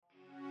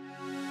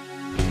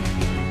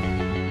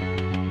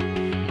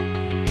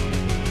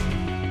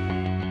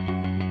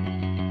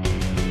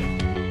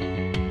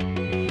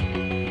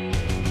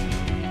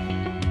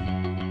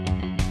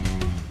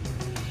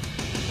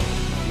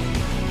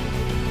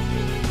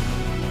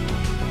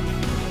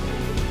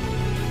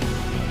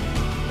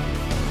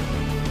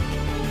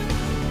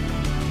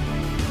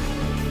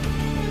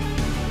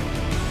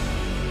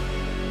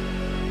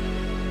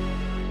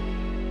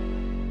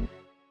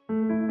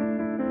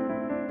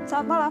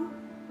Selamat malam,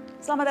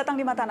 selamat datang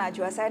di Mata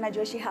Najwa. Saya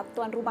Najwa Shihab,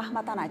 tuan rumah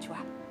Mata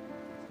Najwa.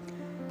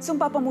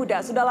 Sumpah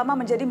Pemuda sudah lama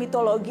menjadi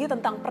mitologi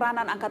tentang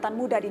peranan angkatan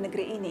muda di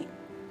negeri ini.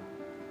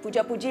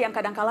 Puja-puji yang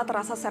kadangkala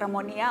terasa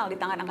seremonial di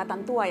tangan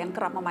angkatan tua yang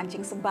kerap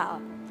memancing sebal.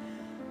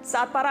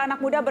 Saat para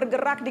anak muda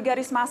bergerak di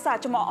garis massa,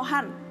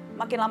 cemoohan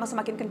makin lama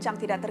semakin kencang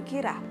tidak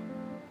terkira.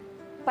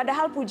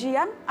 Padahal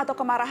pujian atau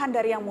kemarahan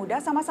dari yang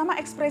muda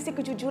sama-sama ekspresi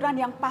kejujuran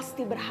yang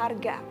pasti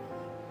berharga.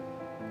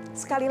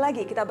 Sekali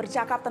lagi kita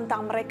bercakap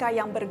tentang mereka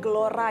yang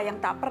bergelora,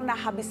 yang tak pernah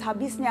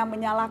habis-habisnya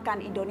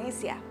menyalahkan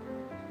Indonesia.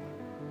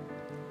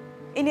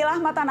 Inilah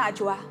Mata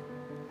Najwa,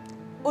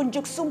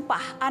 unjuk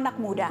sumpah anak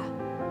muda.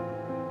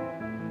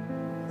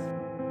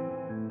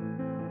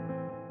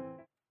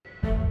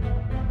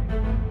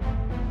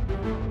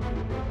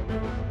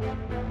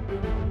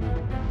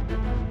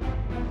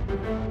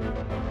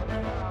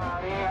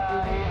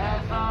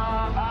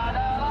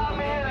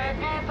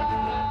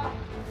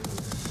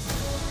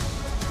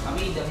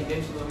 Kami dari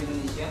BEM seluruh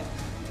Indonesia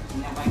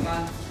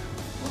menyampaikan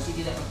mosi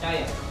tidak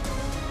percaya.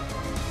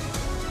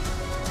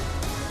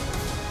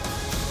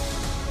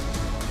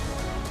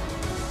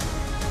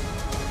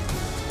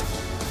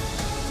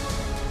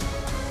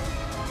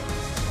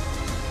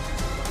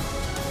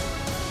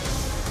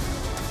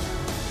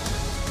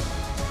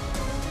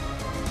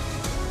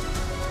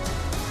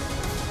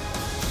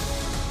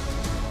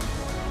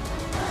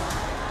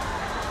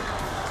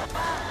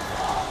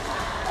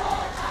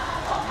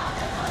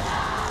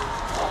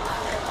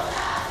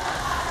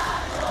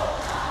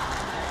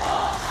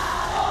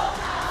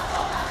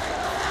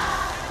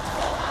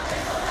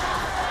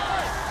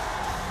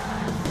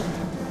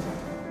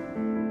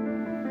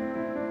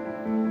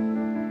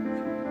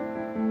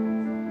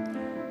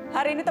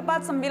 Hari ini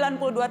tepat 92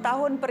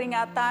 tahun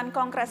peringatan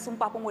Kongres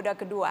Sumpah Pemuda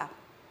kedua.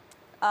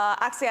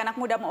 Aksi Anak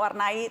Muda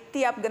mewarnai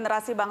tiap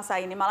generasi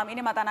bangsa ini. Malam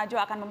ini Mata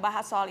Najwa akan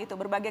membahas soal itu,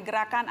 berbagai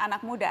gerakan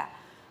anak muda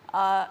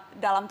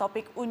dalam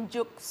topik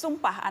unjuk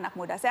sumpah anak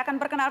muda. Saya akan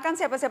perkenalkan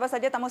siapa-siapa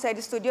saja tamu saya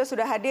di studio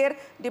sudah hadir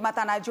di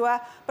Mata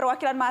Najwa.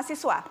 Perwakilan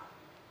mahasiswa,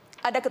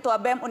 ada Ketua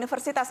BEM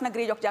Universitas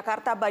Negeri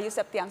Yogyakarta, Bayu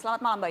Septian.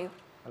 Selamat malam, Bayu.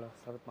 Halo,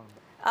 selamat malam.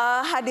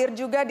 Hadir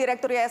juga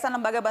Direktur Yayasan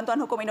Lembaga Bantuan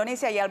Hukum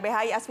Indonesia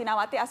YLBHI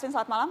Asfinawati. Asvin,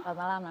 selamat malam.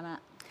 Selamat malam, Nana.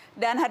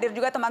 Dan hadir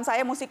juga teman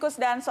saya musikus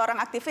dan seorang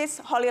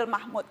aktivis Holil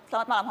Mahmud.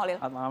 Selamat malam, Holil.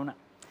 Selamat malam, Nak.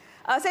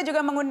 Saya juga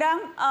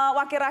mengundang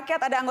wakil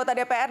rakyat, ada anggota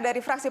DPR dari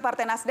fraksi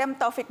Partai Nasdem,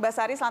 Taufik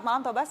Basari. Selamat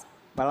malam, Tobas.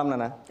 Malam,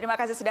 Nana. Terima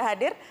kasih sudah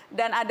hadir.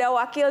 Dan ada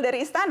wakil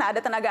dari Istana,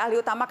 ada tenaga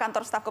ahli utama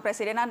Kantor Staf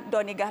Kepresidenan,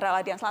 Doni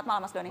Gahraladian. Selamat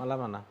malam, Mas Doni.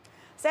 Malam, Nana.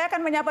 Saya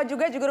akan menyapa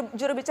juga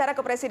juru bicara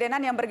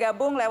kepresidenan yang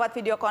bergabung lewat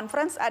video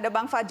conference. Ada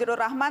Bang Fajrul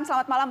Rahman.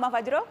 Selamat malam, Bang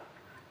Fajrul.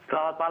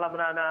 Selamat malam,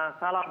 Nana.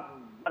 Salam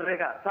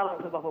mereka, salam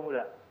Sumpah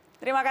Pemuda.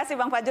 Terima kasih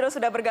Bang Fajrul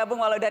sudah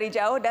bergabung walau dari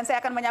jauh. Dan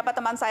saya akan menyapa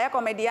teman saya,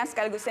 komedian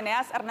sekaligus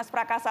sineas, Ernest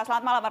Prakasa.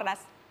 Selamat malam,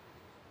 Ernest.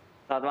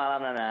 Selamat malam,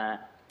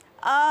 Nana.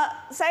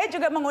 Saya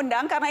juga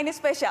mengundang karena ini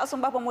spesial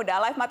Sumpah Pemuda.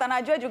 Live Mata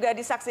Najwa juga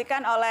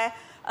disaksikan oleh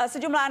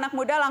sejumlah anak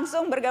muda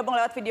langsung bergabung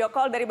lewat video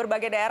call dari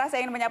berbagai daerah.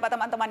 Saya ingin menyapa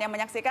teman-teman yang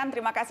menyaksikan.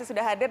 Terima kasih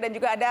sudah hadir. Dan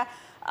juga ada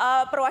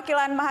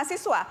perwakilan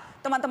mahasiswa,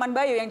 teman-teman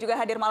Bayu yang juga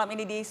hadir malam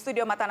ini di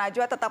studio Mata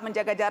Najwa. Tetap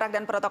menjaga jarak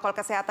dan protokol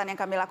kesehatan yang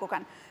kami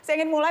lakukan. Saya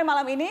ingin mulai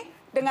malam ini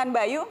dengan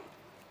Bayu.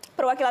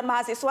 Perwakilan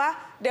mahasiswa,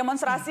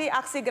 demonstrasi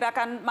aksi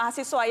gerakan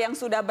mahasiswa yang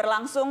sudah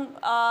berlangsung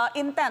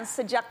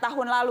intens sejak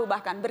tahun lalu,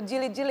 bahkan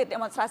berjilid-jilid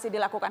demonstrasi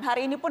dilakukan.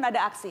 Hari ini pun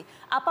ada aksi.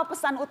 Apa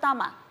pesan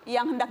utama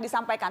yang hendak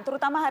disampaikan,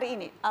 terutama hari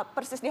ini,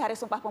 persis di Hari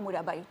Sumpah Pemuda,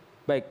 Bayu?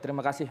 Baik,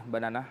 terima kasih Mbak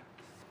Nana.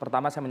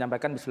 Pertama saya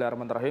menyampaikan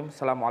Bismillahirrahmanirrahim.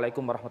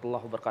 Assalamualaikum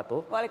warahmatullahi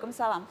wabarakatuh.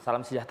 Waalaikumsalam.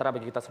 Salam sejahtera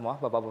bagi kita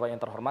semua, Bapak-Bapak yang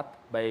terhormat,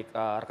 baik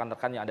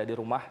rekan-rekan yang ada di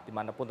rumah,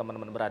 dimanapun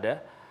teman-teman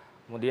berada.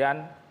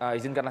 Kemudian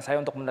izinkanlah saya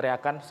untuk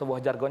meneriakan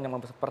sebuah jargon yang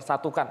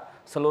mempersatukan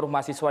seluruh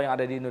mahasiswa yang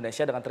ada di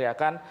Indonesia dengan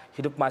teriakan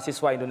Hidup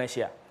Mahasiswa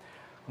Indonesia.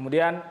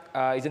 Kemudian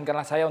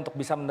izinkanlah saya untuk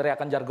bisa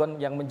meneriakan jargon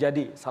yang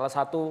menjadi salah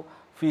satu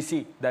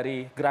visi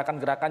dari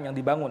gerakan-gerakan yang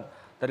dibangun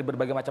dari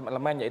berbagai macam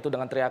elemen, yaitu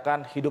dengan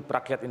teriakan Hidup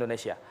Rakyat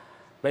Indonesia.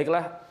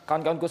 Baiklah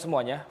kawan-kawanku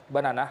semuanya,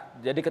 Mbak Nana,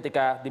 jadi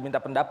ketika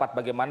diminta pendapat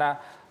bagaimana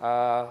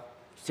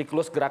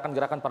siklus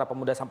gerakan-gerakan para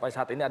pemuda sampai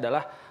saat ini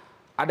adalah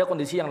ada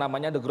kondisi yang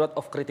namanya the growth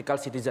of critical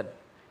citizen,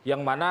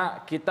 yang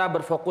mana kita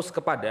berfokus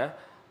kepada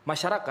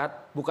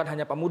masyarakat, bukan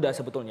hanya pemuda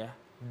sebetulnya,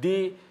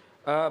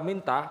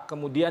 diminta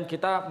kemudian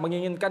kita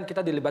menginginkan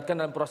kita dilibatkan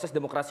dalam proses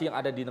demokrasi yang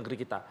ada di negeri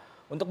kita.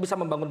 Untuk bisa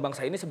membangun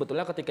bangsa ini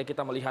sebetulnya ketika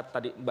kita melihat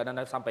tadi Mbak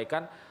Nana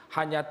sampaikan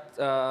hanya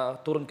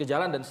turun ke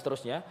jalan dan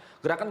seterusnya,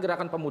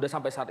 gerakan-gerakan pemuda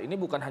sampai saat ini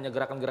bukan hanya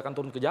gerakan-gerakan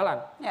turun ke jalan,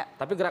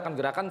 tapi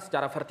gerakan-gerakan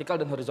secara vertikal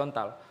dan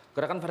horizontal.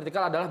 Gerakan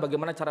vertikal adalah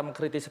bagaimana cara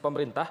mengkritisi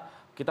pemerintah,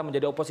 kita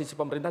menjadi oposisi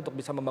pemerintah untuk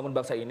bisa membangun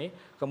bangsa ini.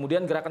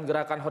 Kemudian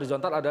gerakan-gerakan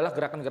horizontal adalah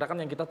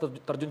gerakan-gerakan yang kita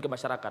terjun ke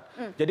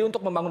masyarakat. Jadi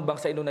untuk membangun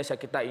bangsa Indonesia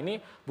kita ini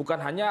bukan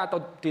hanya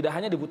atau tidak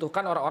hanya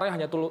dibutuhkan orang-orang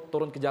yang hanya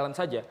turun ke jalan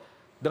saja.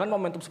 Dengan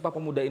momentum Sumpah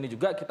Pemuda ini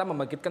juga kita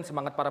membangkitkan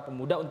semangat para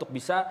pemuda untuk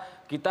bisa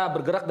kita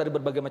bergerak dari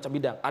berbagai macam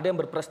bidang. Ada yang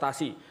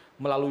berprestasi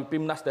melalui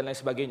PIMNAS dan lain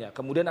sebagainya.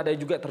 Kemudian ada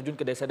juga terjun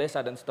ke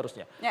desa-desa dan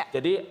seterusnya.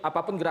 Jadi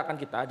apapun gerakan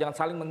kita jangan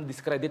saling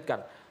mendiskreditkan.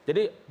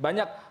 Jadi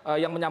banyak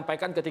yang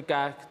menyampaikan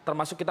ketika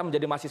termasuk kita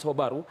menjadi mahasiswa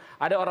baru,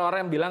 ada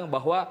orang-orang yang bilang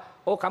bahwa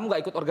oh kamu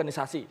nggak ikut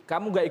organisasi,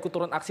 kamu nggak ikut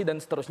turun aksi dan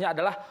seterusnya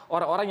adalah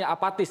orang-orang yang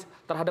apatis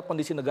terhadap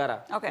kondisi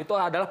negara. Itu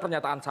adalah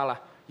pernyataan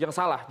yang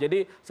salah.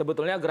 Jadi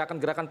sebetulnya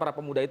gerakan-gerakan para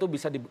pemuda itu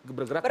bisa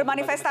bergerak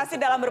bermanifestasi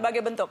dalam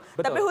berbagai bentuk.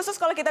 Betul. Tapi khusus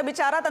kalau kita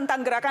bicara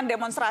tentang gerakan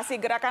demonstrasi,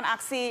 gerakan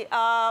aksi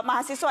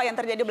mahasiswa yang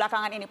terjadi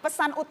belakangan ini,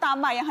 pesan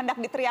utama yang hendak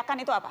diteriakan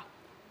itu apa?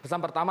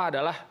 Pesan pertama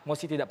adalah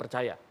mosi tidak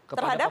percaya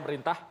kepada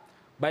pemerintah,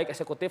 baik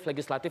eksekutif,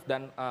 legislatif,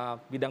 dan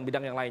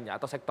bidang-bidang yang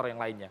lainnya atau sektor yang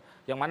lainnya.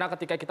 Yang mana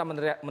ketika kita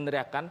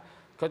meneriakkan,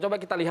 coba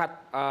kita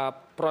lihat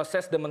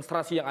proses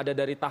demonstrasi yang ada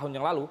dari tahun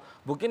yang lalu,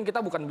 mungkin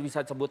kita bukan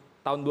bisa sebut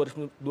tahun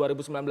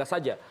 2019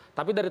 saja,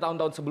 tapi dari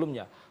tahun-tahun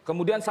sebelumnya.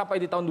 Kemudian sampai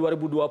di tahun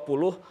 2020,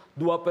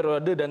 2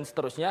 periode dan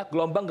seterusnya,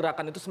 gelombang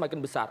gerakan itu semakin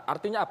besar.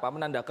 Artinya apa?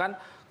 Menandakan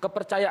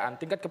kepercayaan,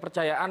 tingkat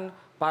kepercayaan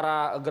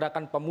para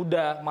gerakan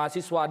pemuda,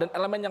 mahasiswa, dan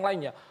elemen yang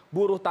lainnya,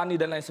 buruh,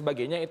 tani, dan lain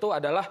sebagainya, itu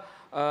adalah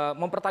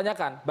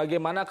mempertanyakan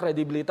bagaimana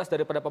kredibilitas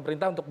daripada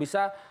pemerintah untuk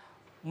bisa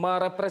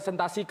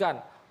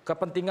merepresentasikan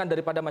kepentingan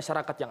daripada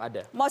masyarakat yang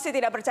ada. Mosi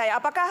tidak percaya.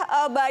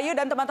 Apakah Bayu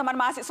dan teman-teman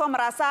mahasiswa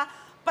merasa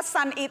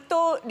pesan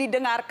itu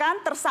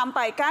didengarkan,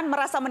 tersampaikan,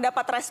 merasa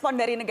mendapat respon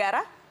dari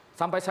negara?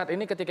 Sampai saat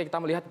ini ketika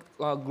kita melihat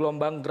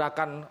gelombang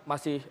gerakan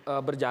masih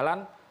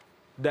berjalan,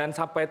 dan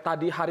sampai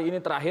tadi hari ini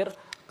terakhir,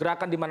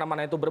 gerakan di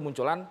mana-mana itu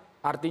bermunculan,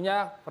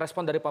 artinya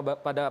respon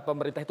pada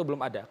pemerintah itu belum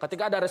ada.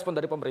 Ketika ada respon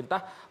dari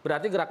pemerintah,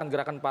 berarti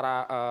gerakan-gerakan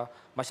para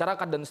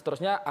masyarakat dan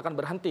seterusnya akan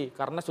berhenti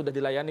karena sudah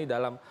dilayani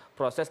dalam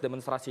proses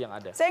demonstrasi yang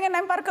ada. Saya ingin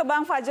lempar ke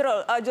Bang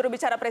Fajrul, juru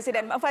bicara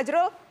Presiden. Bang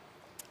Fajrul,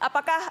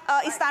 apakah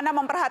Istana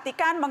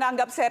memperhatikan,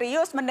 menganggap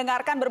serius,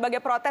 mendengarkan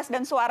berbagai protes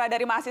dan suara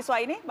dari mahasiswa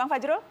ini, Bang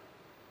Fajrul?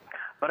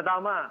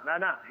 Pertama,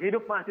 Nana,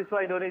 hidup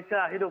mahasiswa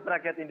Indonesia, hidup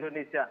rakyat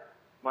Indonesia.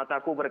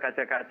 Mataku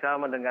berkaca-kaca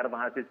mendengar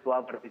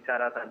mahasiswa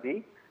berbicara tadi,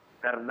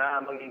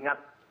 karena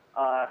mengingat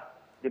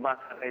di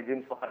masa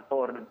rezim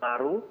Soeharto Orde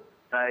Baru,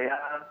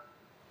 saya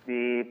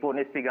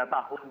dipunis 3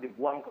 tahun,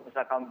 dibuang ke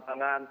Nusa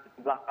Kambangan,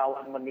 sejumlah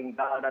kawan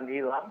meninggal dan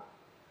hilang,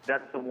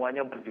 dan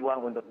semuanya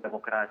berjuang untuk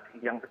demokrasi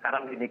yang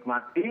sekarang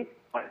dinikmati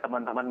oleh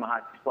teman-teman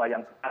mahasiswa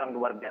yang sekarang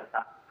luar biasa.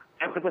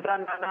 Saya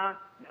berpesan, Nana,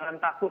 jangan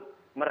takut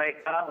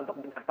mereka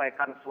untuk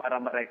menyampaikan suara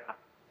mereka.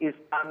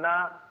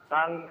 Istana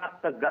sangat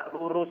tegak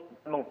lurus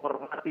dan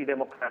menghormati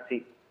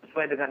demokrasi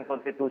sesuai dengan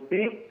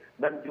konstitusi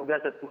dan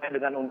juga sesuai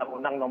dengan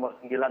Undang-Undang Nomor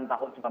 9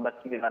 Tahun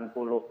 1999,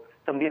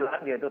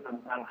 yaitu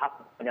tentang hak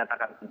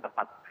menyatakan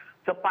pendapat.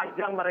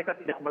 Sepanjang mereka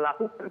tidak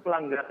melakukan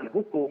pelanggaran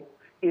hukum,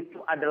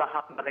 itu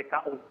adalah hak mereka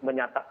untuk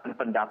menyatakan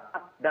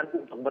pendapat dan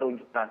untuk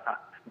berunjuk rasa.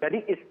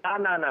 Jadi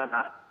istana,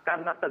 Nana,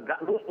 karena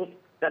tegak lurus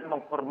dan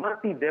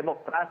menghormati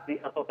demokrasi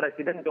atau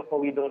Presiden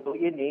Jokowi Dodo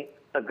ini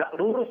tegak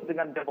lurus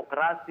dengan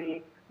demokrasi,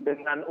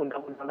 dengan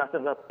Undang-Undang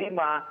Dasar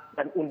 45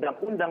 dan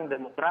Undang-Undang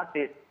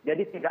demokratis.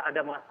 Jadi tidak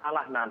ada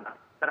masalah, Nana,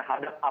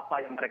 terhadap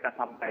apa yang mereka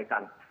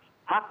sampaikan.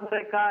 Hak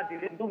mereka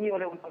dilindungi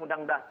oleh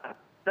Undang-Undang Dasar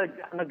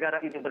sejak negara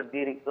ini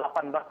berdiri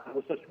 18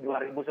 Agustus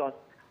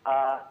 1945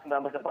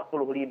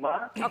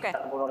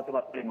 dan Undang-Undang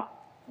 45.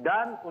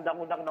 Dan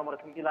Undang-Undang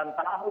Nomor 9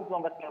 Tahun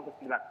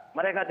 1999.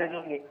 Mereka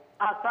dilindungi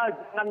asal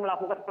jangan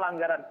melakukan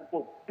pelanggaran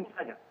hukum. Itu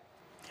saja.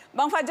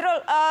 Bang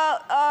Fajrul,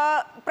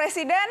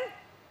 Presiden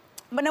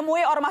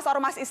menemui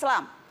ormas-ormas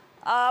Islam.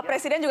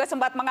 Presiden juga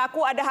sempat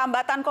mengaku ada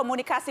hambatan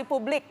komunikasi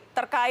publik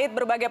terkait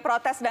berbagai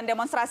protes dan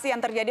demonstrasi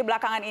yang terjadi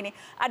belakangan ini.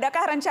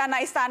 Adakah rencana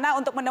Istana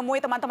untuk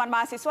menemui teman-teman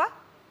mahasiswa?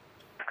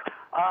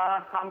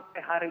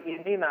 Sampai hari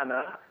ini,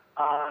 Nana,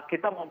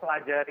 kita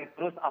mempelajari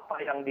terus apa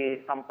yang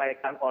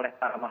disampaikan oleh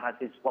para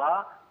mahasiswa.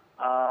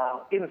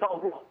 Insya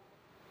Allah,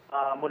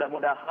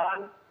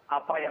 mudah-mudahan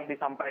apa yang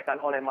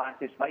disampaikan oleh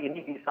mahasiswa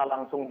ini bisa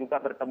langsung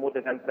juga bertemu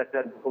dengan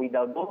Presiden Jokowi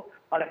Dodo.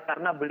 Oleh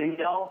karena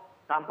beliau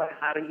sampai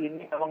hari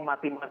ini memang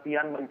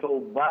mati-matian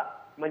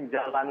mencoba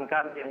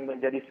menjalankan yang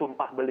menjadi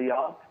sumpah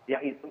beliau,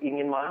 yaitu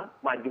ingin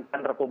memajukan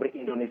Republik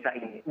Indonesia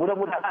ini.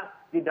 Mudah-mudahan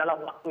di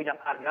dalam waktu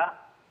yang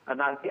ada,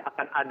 nanti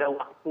akan ada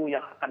waktu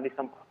yang akan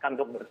disempatkan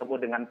untuk bertemu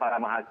dengan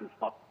para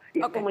mahasiswa.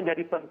 Itu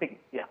menjadi penting,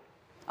 ya.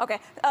 Oke,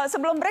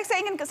 sebelum break saya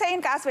ingin ke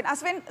Aswin.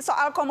 Aswin,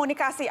 soal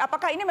komunikasi,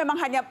 apakah ini memang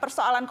hanya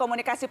persoalan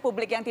komunikasi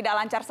publik yang tidak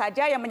lancar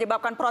saja yang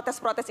menyebabkan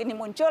protes-protes ini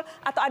muncul,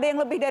 atau ada yang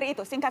lebih dari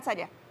itu? Singkat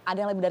saja.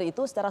 Ada yang lebih dari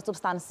itu, secara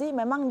substansi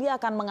memang dia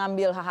akan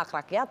mengambil hak-hak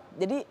rakyat,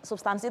 jadi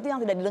substansi itu yang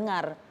tidak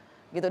didengar.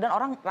 Gitu. Dan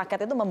orang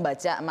rakyat itu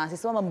membaca,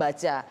 mahasiswa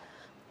membaca.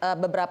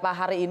 Beberapa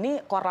hari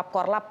ini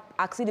korlap-korlap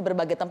aksi di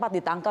berbagai tempat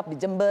ditangkap, di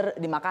Jember,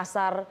 di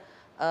Makassar,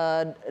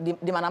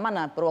 di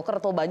mana-mana,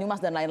 Purwokerto, Banyumas,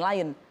 dan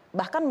lain-lain.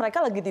 Bahkan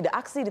mereka lagi tidak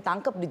aksi,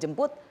 ditangkap,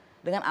 dijemput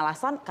dengan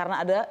alasan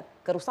karena ada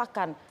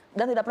kerusakan.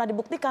 Dan tidak pernah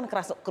dibuktikan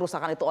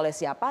kerusakan itu oleh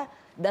siapa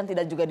dan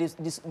tidak juga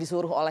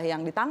disuruh oleh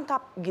yang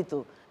ditangkap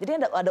gitu. Jadi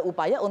ada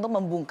upaya untuk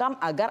membungkam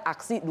agar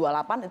aksi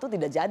 28 itu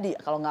tidak jadi.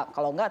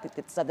 Kalau nggak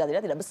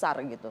tidak besar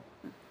gitu.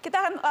 Kita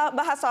akan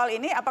bahas soal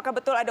ini, apakah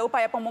betul ada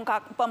upaya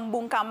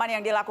pembungkaman yang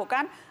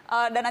dilakukan.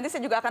 Dan nanti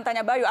saya juga akan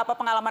tanya Bayu, apa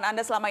pengalaman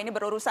Anda selama ini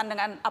berurusan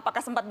dengan,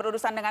 apakah sempat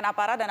berurusan dengan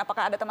aparat, dan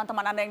apakah ada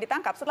teman-teman Anda yang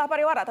ditangkap. Setelah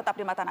pariwara, tetap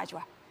di Mata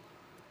Najwa.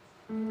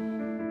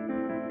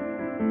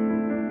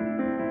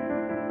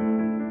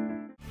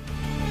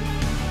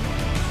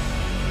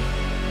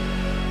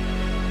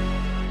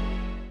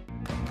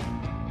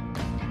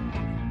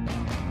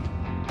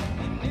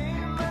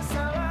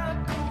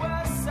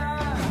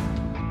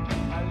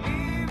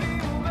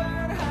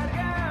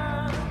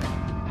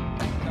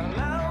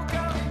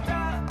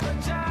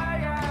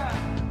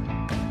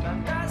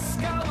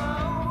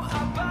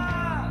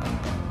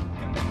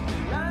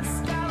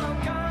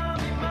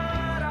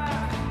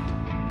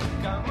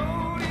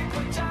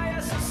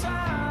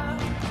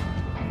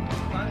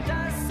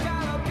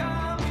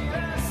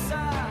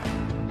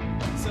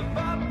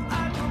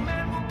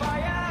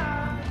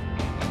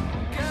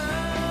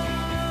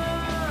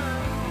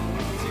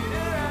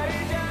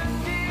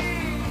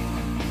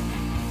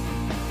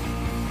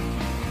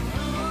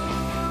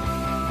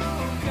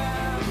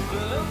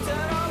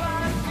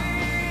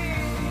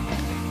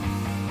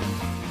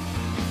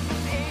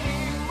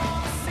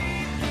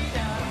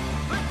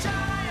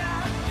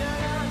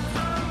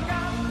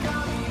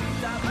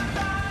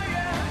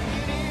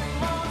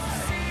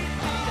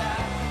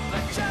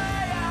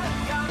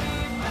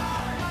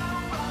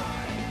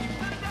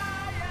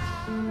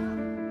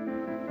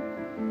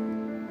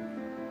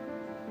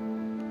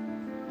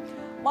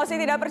 Mosi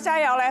tidak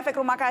percaya oleh Efek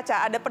Rumah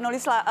Kaca. Ada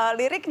penulis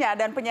liriknya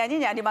dan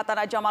penyanyinya di Mata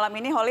Najwa malam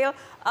ini, Holil.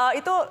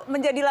 Itu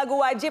menjadi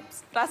lagu wajib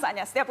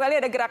rasanya. Setiap kali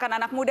ada gerakan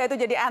anak muda itu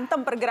jadi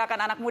anthem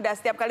pergerakan anak muda.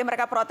 Setiap kali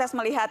mereka protes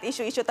melihat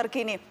isu-isu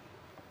terkini.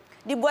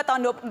 Dibuat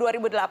tahun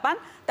 2008,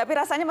 tapi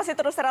rasanya masih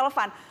terus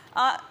relevan.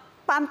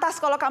 Pantas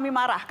kalau kami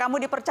marah,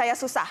 kamu dipercaya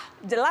susah.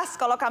 Jelas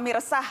kalau kami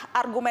resah,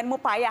 argumenmu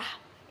payah.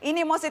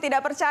 Ini Mosi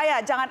tidak percaya,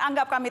 jangan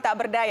anggap kami tak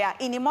berdaya.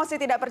 Ini Mosi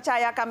tidak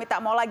percaya, kami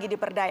tak mau lagi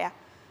diperdaya.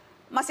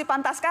 Masih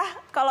pantaskah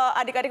kalau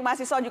adik-adik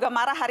mahasiswa juga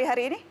marah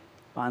hari-hari ini?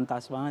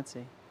 Pantas banget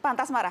sih.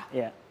 Pantas marah?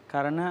 Iya,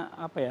 karena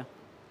apa ya,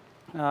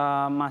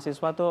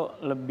 mahasiswa tuh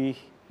lebih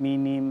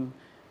minim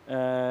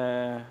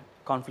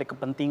konflik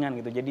kepentingan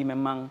gitu. Jadi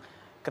memang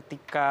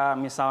ketika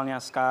misalnya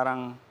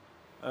sekarang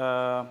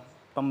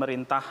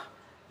pemerintah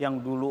yang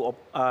dulu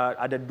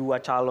ada 2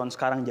 calon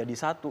sekarang jadi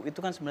 1, itu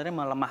kan sebenarnya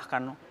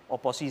melemahkan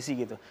oposisi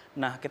gitu.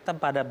 Nah, kita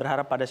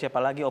berharap pada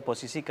siapa lagi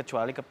oposisi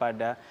kecuali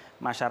kepada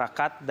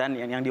masyarakat dan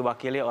yang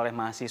diwakili oleh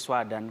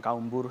mahasiswa dan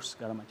kaum buruh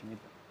segala macam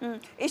itu.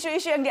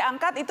 Isu-isu yang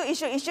diangkat itu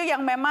isu-isu yang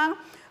memang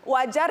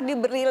wajar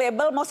diberi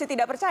label mosi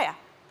tidak percaya?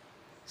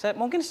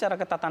 Mungkin secara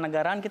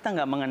ketatanegaraan kita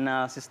nggak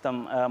mengenal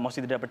sistem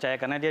mosi tidak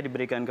percaya karena dia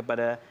diberikan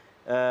kepada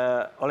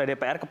oleh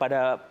DPR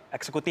kepada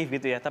eksekutif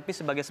gitu ya. Tapi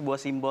sebagai sebuah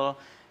simbol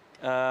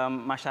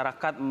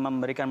masyarakat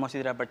memberikan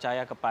mosi tidak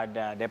percaya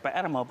kepada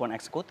DPR maupun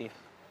eksekutif,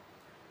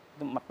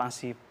 itu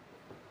masih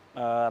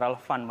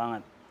relevan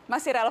banget.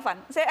 Masih relevan.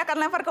 Saya akan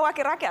lempar ke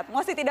wakil rakyat.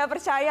 Mosi tidak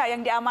percaya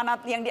yang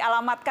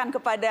dialamatkan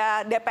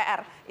kepada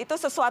DPR itu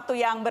sesuatu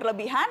yang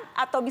berlebihan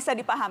atau bisa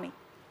dipahami?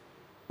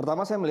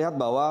 Pertama saya melihat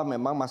bahwa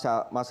memang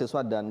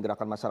mahasiswa dan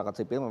gerakan masyarakat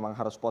sipil memang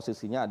harus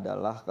posisinya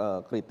adalah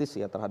kritis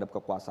ya terhadap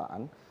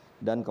kekuasaan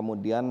dan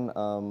kemudian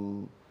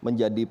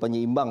menjadi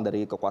penyeimbang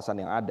dari kekuasaan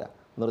yang ada.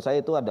 Menurut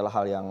saya itu adalah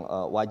hal yang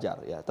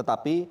wajar ya.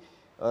 Tetapi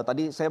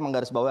tadi saya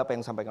menggarisbawahi apa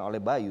yang disampaikan oleh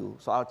Bayu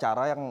soal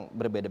cara yang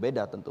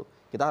berbeda-beda tentu.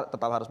 Kita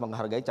tetap harus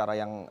menghargai cara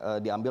yang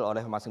diambil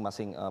oleh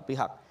masing-masing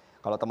pihak.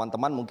 Kalau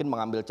teman-teman mungkin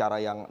mengambil cara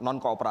yang non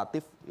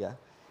kooperatif ya.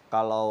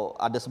 Kalau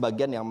ada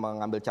sebagian yang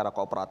mengambil cara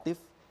kooperatif,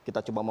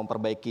 kita coba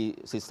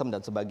memperbaiki sistem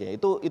dan sebagainya.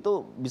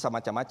 Itu bisa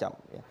macam-macam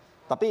ya.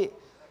 Tapi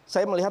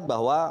saya melihat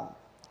bahwa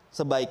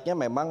sebaiknya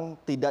memang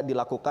tidak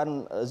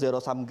dilakukan zero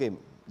sum game.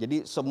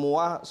 Jadi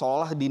semua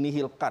seolah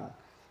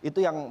dinihilkan. Itu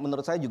yang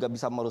menurut saya juga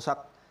bisa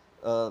merusak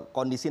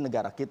kondisi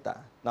negara kita.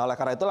 Nah oleh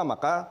karena itulah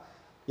maka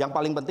yang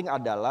paling penting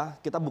adalah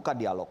kita buka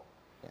dialog.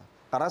 Ya.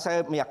 Karena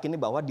saya meyakini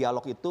bahwa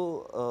dialog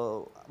itu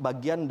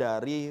bagian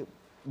dari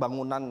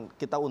bangunan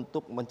kita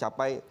untuk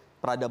mencapai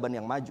peradaban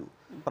yang maju.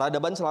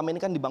 Peradaban selama ini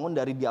kan dibangun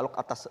dari dialog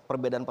atas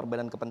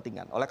perbedaan-perbedaan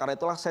kepentingan. Oleh karena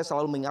itulah saya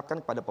selalu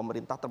mengingatkan kepada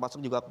pemerintah termasuk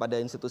juga kepada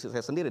institusi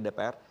saya sendiri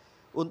DPR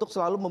untuk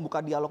selalu membuka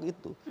dialog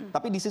itu.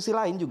 Tapi di sisi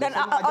lain juga dan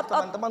saya mengajak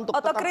teman-teman untuk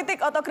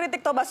otokritik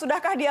Toba,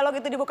 sudahkah dialog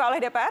itu dibuka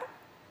oleh DPR?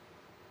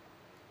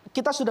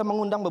 Kita sudah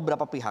mengundang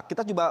beberapa pihak.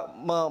 Kita coba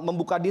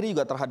membuka diri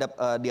juga terhadap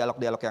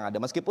dialog-dialog yang ada.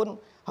 Meskipun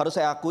harus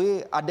saya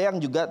akui ada yang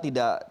juga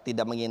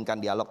tidak menginginkan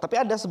dialog.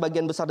 Tapi ada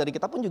sebagian besar dari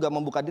kita pun juga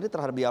membuka diri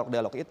terhadap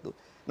dialog-dialog itu.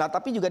 Nah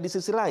tapi juga di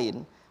sisi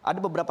lain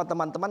ada beberapa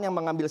teman-teman yang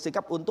mengambil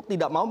sikap untuk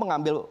tidak mau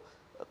mengambil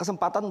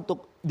kesempatan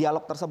untuk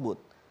dialog tersebut.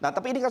 Nah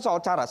tapi ini kan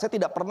soal cara. Saya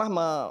tidak pernah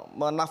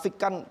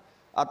menafikan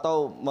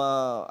atau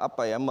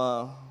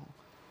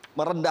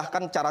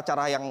merendahkan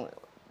cara-cara yang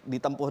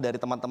ditempuh dari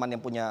teman-teman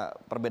yang punya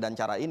perbedaan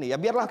cara ini. Ya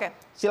biarlah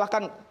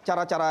silahkan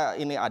cara-cara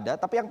ini ada.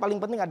 Tapi yang paling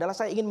penting adalah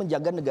saya ingin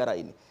menjaga negara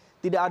ini.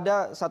 Tidak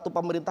ada satu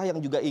pemerintah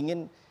yang juga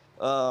ingin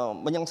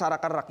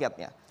menyengsarakan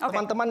rakyatnya.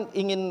 Teman-teman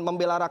ingin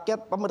membela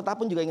rakyat, pemerintah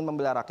pun juga ingin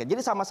membela rakyat. Jadi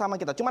sama-sama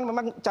kita. Cuman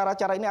memang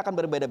cara-cara ini akan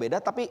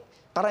berbeda-beda, tapi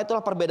karena itulah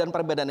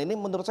perbedaan-perbedaan ini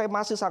menurut saya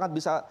masih sangat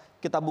bisa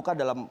kita buka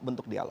dalam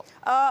bentuk dialog.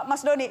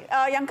 Mas Doni,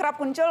 yang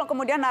kerap muncul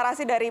kemudian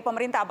narasi dari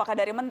pemerintah, apakah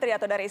dari menteri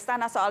atau dari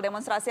istana soal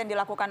demonstrasi yang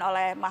dilakukan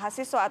oleh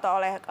mahasiswa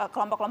atau oleh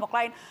kelompok-kelompok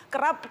lain,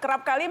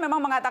 kerap kali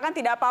memang mengatakan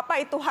tidak apa-apa,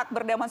 itu hak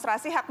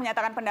berdemonstrasi, hak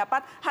menyatakan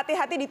pendapat,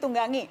 hati-hati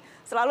ditunggangi.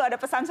 Selalu ada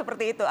pesan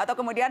seperti itu. Atau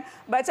kemudian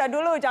baca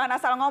dulu, jangan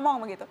asal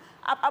ngomong begitu.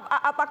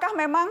 Apakah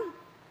memang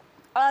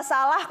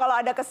salah kalau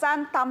ada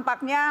kesan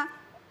tampaknya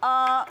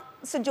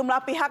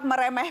sejumlah pihak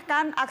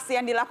meremehkan aksi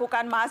yang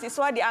dilakukan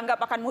mahasiswa,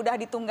 dianggap akan mudah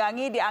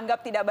ditunggangi,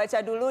 dianggap tidak baca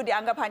dulu,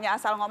 dianggap hanya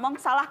asal ngomong.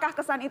 Salahkah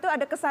kesan itu,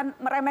 ada kesan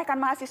meremehkan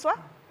mahasiswa?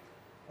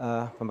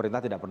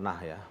 Pemerintah tidak pernah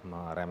ya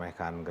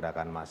meremehkan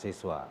gerakan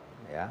mahasiswa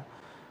ya.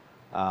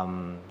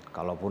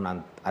 Kalaupun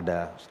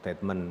ada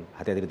statement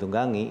hati-hati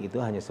ditunggangi,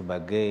 itu hanya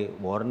sebagai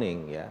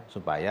warning ya,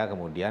 supaya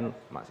kemudian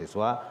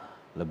mahasiswa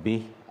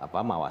lebih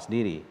mawas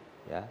diri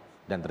ya.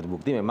 Dan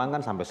terbukti memang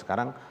kan sampai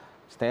sekarang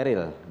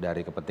steril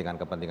dari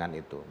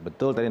kepentingan-kepentingan itu.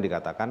 Betul tadi yang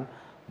dikatakan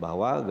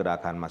bahwa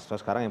gerakan mahasiswa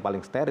sekarang yang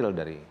paling steril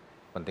dari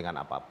kepentingan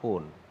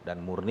apapun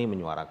dan murni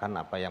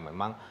menyuarakan apa yang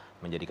memang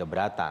menjadi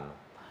keberatan.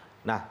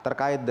 Nah,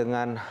 terkait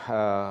dengan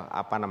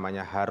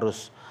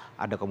harus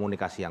ada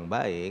komunikasi yang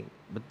baik,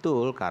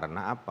 betul,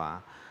 karena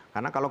apa?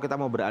 Karena kalau kita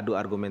mau beradu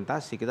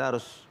argumentasi, kita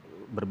harus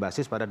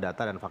berbasis pada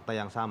data dan fakta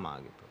yang sama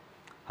gitu.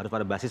 Harus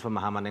pada basis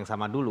pemahaman yang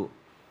sama dulu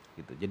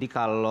gitu. Jadi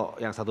kalau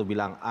yang satu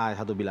bilang A,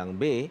 satu bilang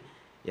B,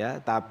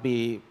 ya,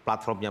 tapi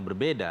platformnya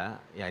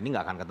berbeda, ya ini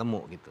nggak akan ketemu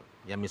gitu.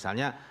 Ya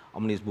misalnya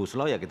Omnibus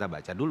Law ya kita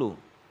baca dulu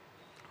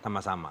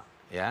sama-sama,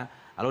 ya.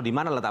 Lalu di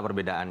mana letak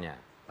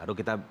perbedaannya? Baru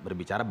kita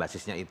berbicara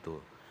basisnya itu.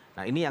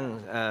 Nah ini yang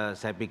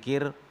saya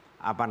pikir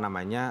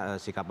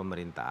sikap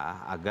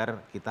pemerintah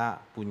agar kita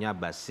punya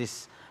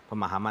basis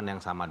pemahaman yang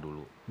sama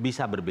dulu.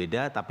 Bisa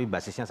berbeda tapi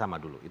basisnya sama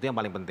dulu. Itu yang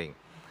paling penting.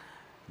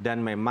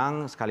 Dan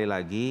memang sekali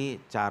lagi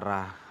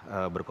cara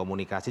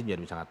berkomunikasi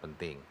menjadi sangat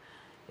penting.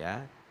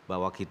 Ya,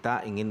 bahwa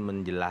kita ingin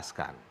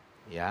menjelaskan,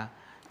 ya.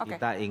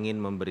 Kita ingin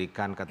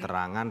memberikan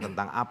keterangan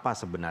tentang apa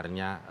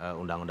sebenarnya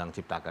Undang-Undang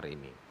Cipta Kerja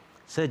ini.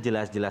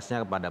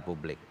 Sejelas-jelasnya kepada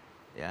publik,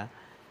 ya.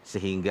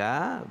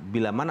 Sehingga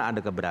bila mana ada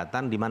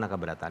keberatan, di mana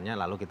keberatannya,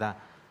 lalu kita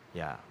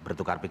ya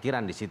bertukar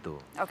pikiran di situ.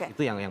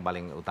 Itu yang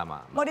paling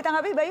utama. Mau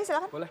ditanggapi, Bayu,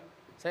 silakan. Boleh.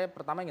 Saya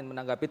pertama ingin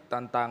menanggapi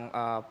tentang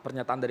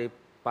pernyataan dari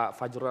Pak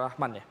Fajrul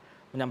Rahman ya,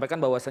 menyampaikan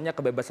bahwasannya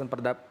kebebasan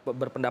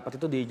berpendapat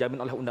itu dijamin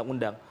oleh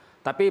undang-undang.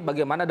 Tapi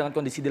bagaimana dengan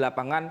kondisi di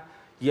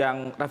lapangan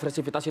yang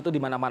represivitas itu di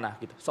mana-mana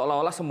gitu.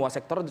 Seolah-olah semua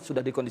sektor sudah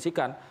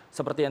dikondisikan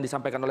seperti yang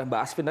disampaikan oleh Mbak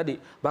Asvin tadi.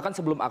 Bahkan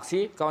sebelum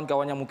aksi,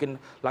 kawan-kawannya mungkin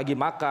lagi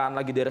makan,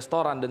 lagi di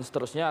restoran dan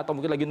seterusnya, atau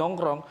mungkin lagi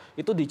nongkrong,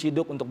 itu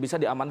diciduk untuk bisa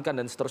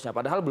diamankan dan seterusnya.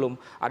 Padahal belum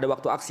ada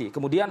waktu aksi.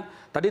 Kemudian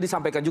tadi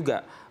disampaikan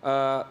juga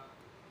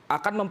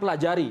akan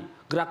mempelajari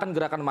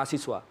gerakan-gerakan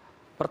mahasiswa.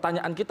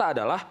 Pertanyaan kita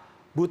adalah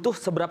butuh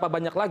seberapa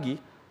banyak lagi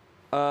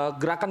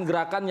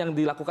gerakan-gerakan yang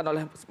dilakukan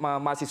oleh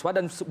mahasiswa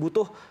dan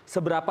butuh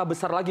seberapa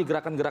besar lagi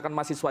gerakan-gerakan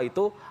mahasiswa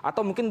itu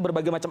atau mungkin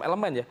berbagai macam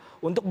elemen ya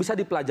untuk bisa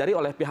dipelajari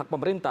oleh pihak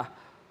pemerintah.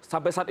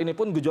 Sampai saat ini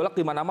pun gejolak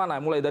di mana-mana,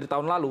 mulai dari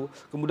tahun lalu,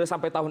 kemudian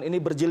sampai tahun ini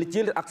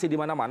berjilid-jilid aksi di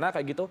mana-mana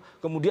kayak gitu.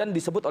 Kemudian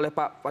disebut oleh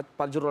Pak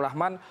Fajrul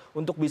Rahman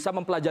untuk bisa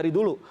mempelajari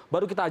dulu,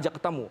 baru kita ajak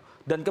ketemu.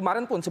 Dan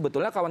kemarin pun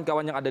sebetulnya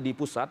kawan-kawan yang ada di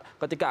pusat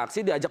ketika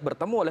aksi diajak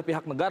bertemu oleh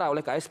pihak negara,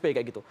 oleh KSP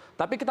kayak gitu.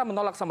 Tapi kita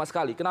menolak sama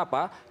sekali.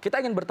 Kenapa? Kita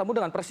ingin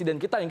bertemu dengan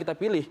presiden kita yang kita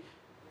pilih.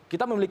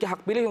 Kita memiliki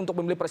hak pilih untuk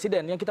memilih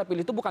presiden. Yang kita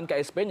pilih itu bukan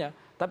KSP-nya,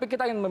 tapi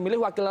kita ingin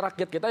memilih wakil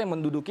rakyat kita yang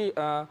menduduki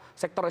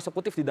sektor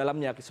eksekutif di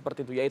dalamnya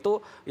seperti itu, yaitu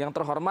yang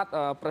terhormat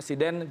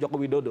Presiden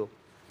Jokowi Widodo.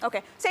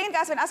 Oke, saya ingin ke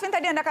Asvin. Asvin,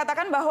 tadi Anda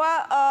katakan bahwa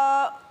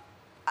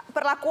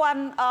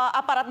perlakuan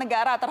aparat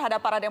negara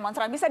terhadap para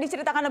demonstran bisa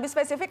diceritakan lebih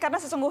spesifik karena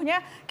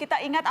sesungguhnya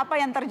kita ingat apa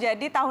yang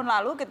terjadi tahun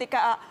lalu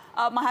ketika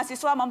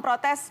mahasiswa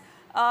memprotes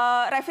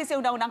revisi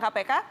Undang-Undang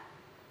KPK.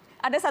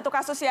 Ada satu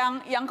kasus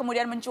yang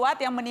kemudian mencuat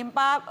yang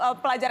menimpa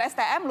pelajar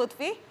STM,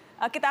 Lutfi.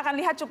 Kita akan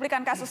lihat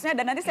cuplikan kasusnya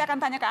dan nanti saya akan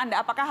tanya ke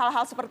Anda apakah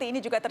hal-hal seperti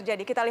ini juga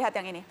terjadi. Kita lihat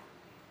yang ini.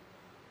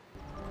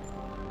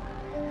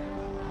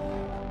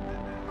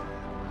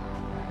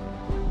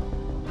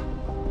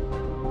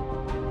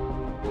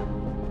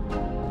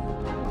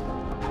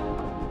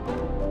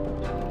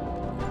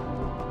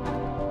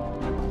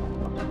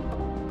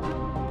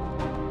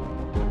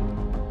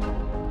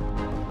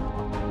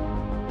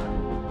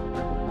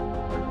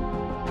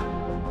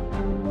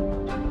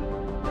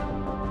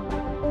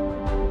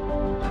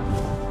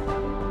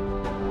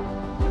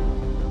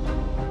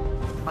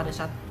 Pada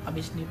saat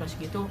habis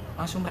diperiksa itu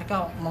langsung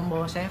mereka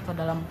membawa saya ke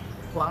dalam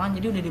ruangan,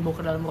 jadi udah dibawa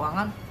ke dalam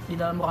ruangan. Di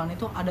dalam ruangan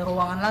itu ada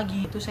ruangan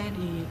lagi, itu saya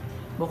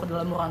dibawa ke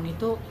dalam ruangan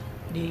itu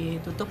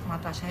ditutup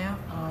mata saya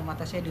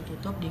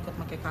ditutup, diikat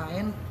pakai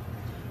kain,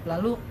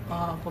 lalu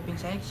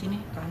kuping saya ke sini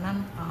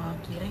kanan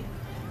kiri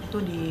itu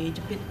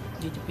dijepit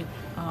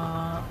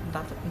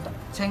entah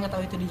saya nggak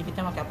tahu itu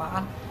dijepitnya pakai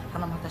apaan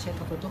karena mata saya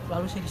tertutup.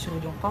 Lalu saya disuruh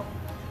jongkok,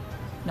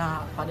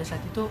 Nah pada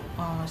saat itu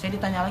saya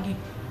ditanya lagi,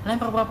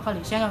 lempar berapa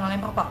kali? Saya nggak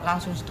ngelempar Pak,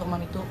 langsung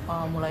instrumen itu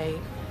mulai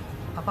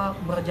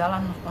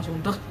berjalan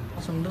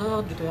langsung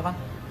deret gitu ya kan.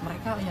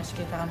 Mereka ya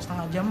sekitaran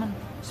setengah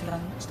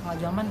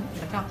jaman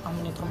mereka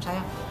menyetrum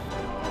saya.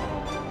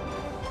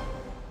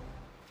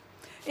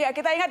 Ya,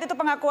 kita ingat itu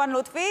pengakuan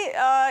Lutfi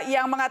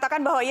yang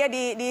mengatakan bahwa ia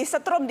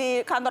disetrum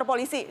di kantor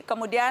polisi,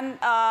 kemudian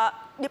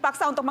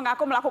dipaksa untuk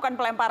mengaku melakukan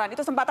pelemparan.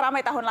 Itu sempat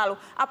ramai tahun lalu.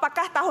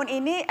 Apakah tahun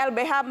ini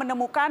LBH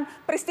menemukan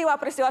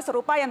peristiwa-peristiwa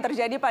serupa yang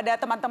terjadi pada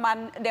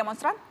teman-teman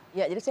demonstran?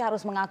 Ya, jadi saya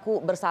harus mengaku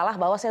bersalah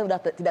bahwa saya sudah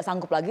tidak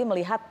sanggup lagi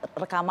melihat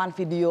rekaman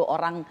video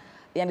orang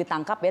yang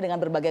ditangkap ya dengan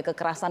berbagai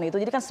kekerasan itu.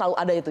 Jadi kan selalu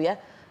ada itu ya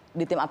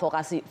di tim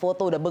advokasi,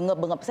 foto udah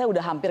bengep-bengep. Saya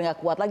udah hampir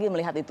nggak kuat lagi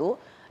melihat itu.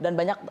 Dan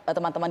banyak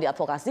teman-teman di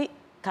advokasi,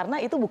 karena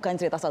itu bukan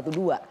cerita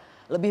 1-2.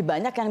 Lebih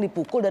banyak yang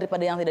dipukul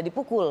daripada yang tidak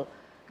dipukul.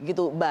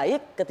 Gitu,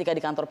 baik ketika di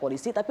kantor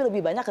polisi, tapi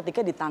lebih banyak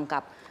ketika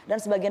ditangkap. Dan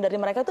sebagian dari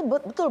mereka itu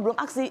betul belum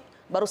aksi,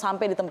 baru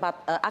sampai di tempat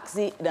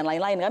aksi dan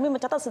lain-lain. Kami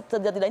mencatat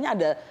setidaknya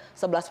ada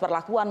 11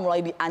 perlakuan,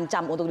 mulai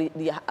diancam untuk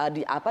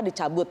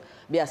dicabut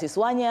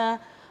beasiswanya,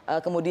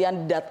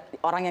 kemudian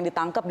orang yang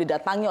ditangkap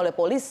didatangi oleh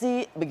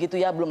polisi, begitu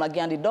ya, belum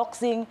lagi yang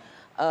didoxing,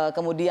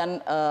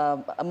 kemudian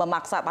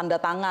memaksa tanda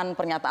tangan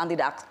pernyataan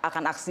tidak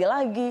akan aksi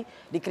lagi,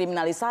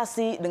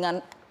 dikriminalisasi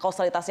dengan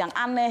kausalitas yang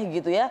aneh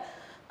gitu ya.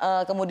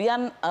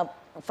 Kemudian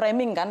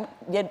framing kan,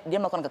 dia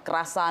melakukan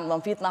kekerasan,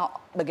 memfitnah,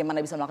 bagaimana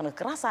bisa melakukan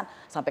kekerasan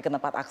sampai ke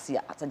tempat aksi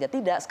saja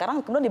tidak.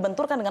 Sekarang kemudian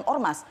dibenturkan dengan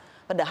ormas,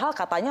 padahal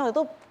katanya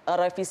itu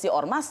revisi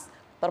ormas,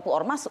 Perpu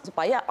ormas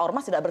supaya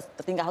ormas tidak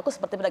bertingkah laku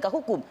seperti penegak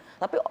hukum,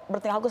 tapi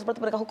bertingkah laku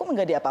seperti penegak hukum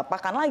nggak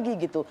diapa-apakan lagi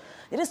gitu.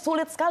 Jadi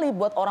sulit sekali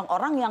buat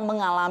orang-orang yang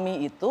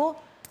mengalami itu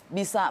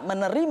bisa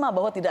menerima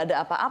bahwa tidak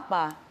ada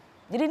apa-apa.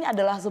 Jadi ini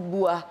adalah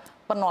sebuah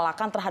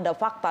penolakan terhadap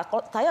fakta.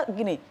 Kalau saya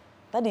gini,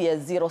 tadi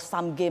ya zero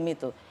sum game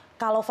itu.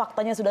 Kalau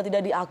faktanya sudah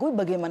tidak diakui,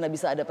 bagaimana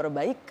bisa ada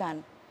perbaikan?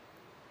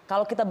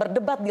 Kalau kita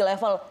berdebat di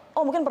level,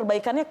 oh mungkin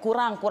perbaikannya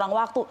kurang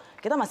waktu,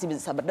 kita masih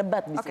bisa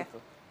berdebat di situ.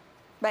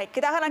 Baik,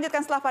 kita akan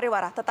lanjutkan setelah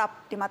pariwara.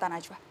 Tetap di Mata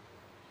Najwa.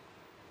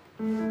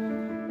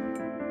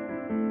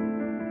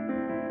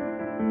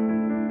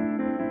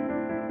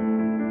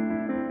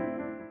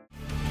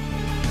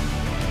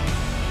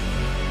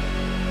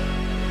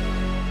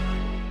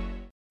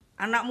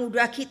 Anak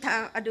muda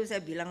kita, aduh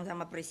saya bilang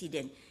sama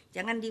Presiden,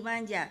 jangan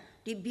dimanja.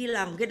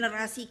 Dibilang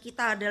generasi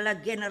kita adalah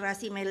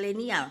generasi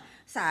milenial.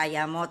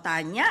 Saya mau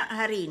tanya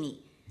hari ini,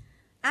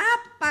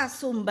 apa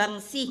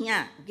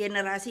sumbangsihnya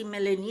generasi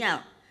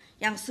milenial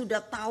yang sudah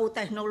tahu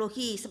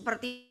teknologi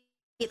seperti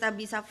kita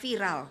bisa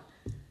viral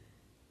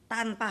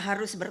tanpa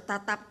harus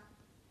bertatap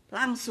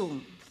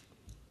langsung?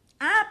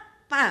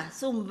 Apa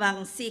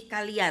sumbangsih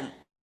kalian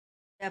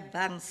pada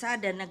bangsa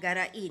dan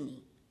negara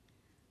ini?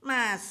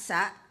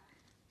 Masa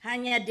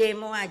hanya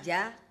demo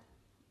aja?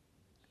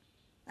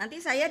 Nanti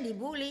saya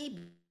dibully,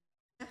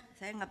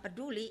 saya nggak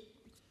peduli.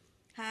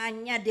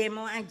 Hanya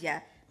demo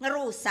aja,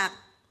 ngerusak.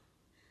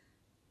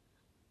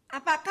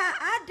 Apakah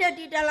ada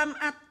di dalam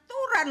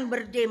aturan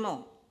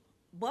berdemo?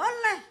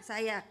 Boleh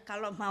saya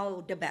kalau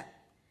mau debat.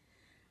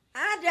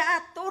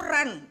 Ada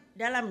aturan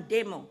dalam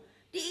demo,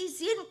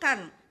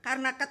 diizinkan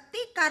karena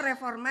ketika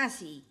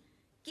reformasi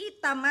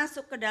kita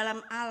masuk ke dalam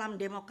alam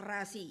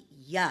demokrasi,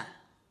 ya.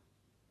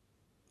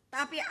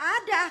 Tapi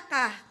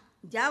adakah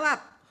jawab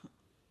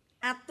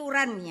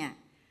aturannya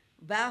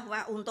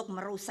bahwa untuk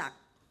merusak?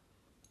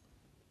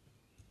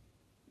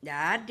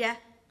 Tidak ada.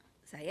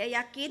 Saya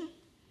yakin.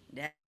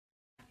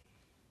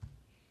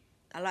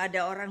 Kalau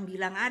ada orang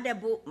bilang ada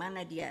Bu,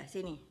 mana dia?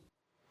 Sini.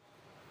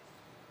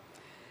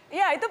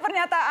 Ya, itu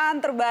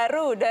pernyataan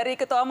terbaru dari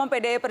Ketua Umum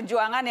PDI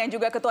Perjuangan yang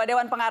juga Ketua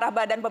Dewan Pengarah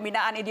Badan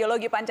Pembinaan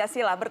Ideologi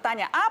Pancasila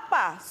bertanya,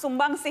 apa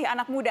sumbangsih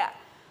anak muda?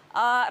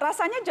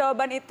 Rasanya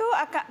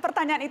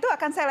pertanyaan itu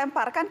akan saya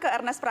lemparkan ke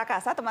Ernest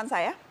Prakasa, teman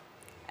saya.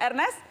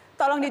 Ernest,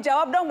 tolong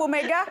dijawab dong Bu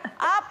Mega,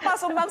 apa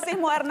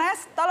sumbangsihmu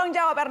Ernest? Tolong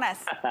jawab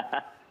Ernest.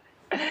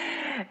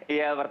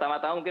 Iya,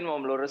 pertama-tama mungkin mau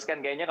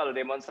meluruskan, kayaknya kalau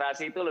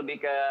demonstrasi itu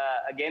lebih ke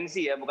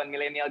agensi ya, bukan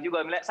milenial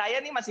juga.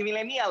 Saya nih masih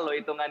milenial loh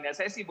hitungannya,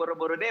 saya sih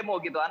boro-boro demo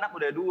gitu, anak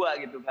udah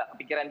 2 gitu, nggak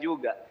kepikiran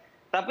juga.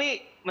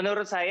 Tapi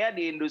menurut saya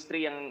di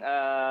industri yang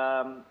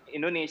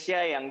Indonesia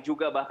yang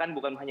juga bahkan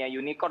bukan hanya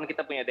unicorn,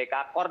 kita punya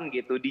dekakorn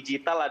gitu,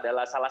 digital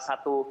adalah salah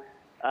satu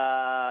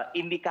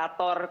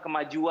indikator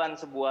kemajuan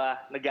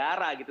sebuah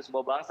negara gitu,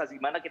 sebuah bangsa,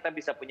 di mana kita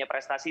bisa punya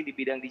prestasi di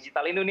bidang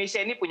digital.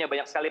 Indonesia ini punya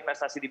banyak sekali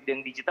prestasi di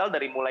bidang digital,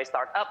 dari mulai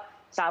startup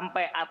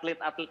sampai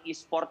atlet-atlet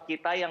e-sport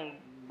kita yang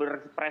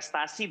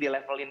berprestasi di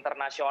level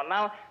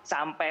internasional,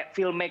 sampai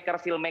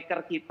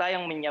filmmaker kita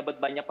yang menyabet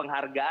banyak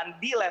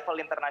penghargaan di level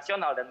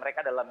internasional, dan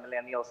mereka adalah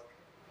millennials.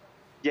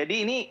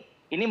 Jadi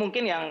ini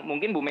mungkin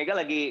Bu Mega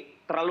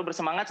lagi terlalu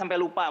bersemangat sampai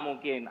lupa,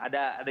 mungkin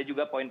ada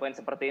juga poin-poin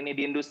seperti ini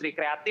di industri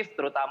kreatif,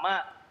 terutama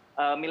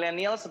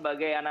milenial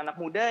sebagai anak-anak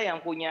muda yang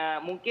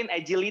punya mungkin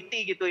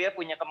agility gitu ya,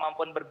 punya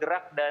kemampuan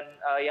bergerak dan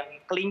yang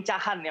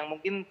kelincahan yang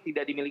mungkin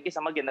tidak dimiliki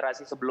sama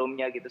generasi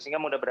sebelumnya gitu, sehingga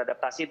mudah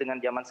beradaptasi dengan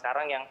zaman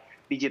sekarang yang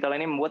digital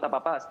ini membuat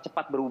apa-apa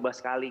cepat berubah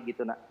sekali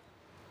gitu, Nak.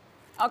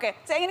 Oke,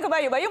 saya ingin ke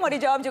Bayu. Bayu mau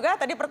dijawab juga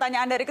tadi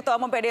pertanyaan dari Ketua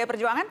Umum PDI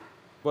Perjuangan?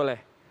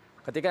 Boleh.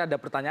 Ketika ada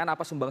pertanyaan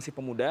apa sumbangsi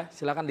pemuda,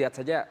 silakan lihat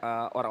saja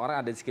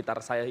orang-orang ada di sekitar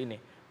saya ini.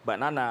 Mbak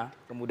Nana,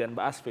 kemudian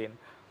Mbak Asvin,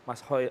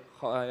 Mas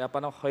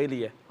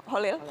Hoili ya?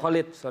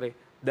 Holid, sorry.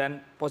 Dan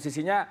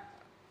posisinya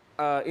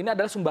ini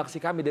adalah sumbangsi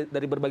kami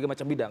dari berbagai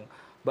macam bidang.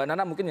 Mbak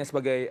Nana mungkin ya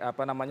sebagai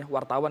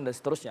wartawan dan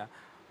seterusnya.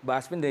 Mbak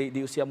Asvin di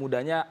usia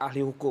mudanya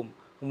ahli hukum.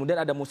 Kemudian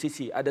ada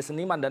musisi, ada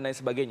seniman dan lain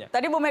sebagainya.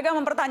 Tadi Bu Mega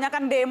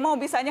mempertanyakan demo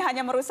bisanya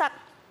hanya merusak.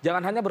 Jangan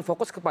hanya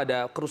berfokus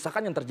kepada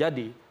kerusakan yang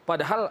terjadi.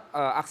 Padahal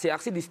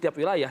aksi-aksi di setiap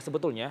wilayah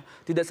sebetulnya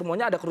tidak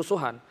semuanya ada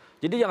kerusuhan.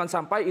 Jadi jangan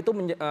sampai itu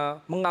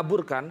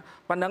mengaburkan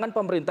pandangan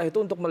pemerintah itu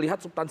untuk melihat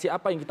substansi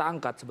apa yang kita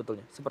angkat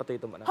sebetulnya. Seperti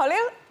itu, Mbak.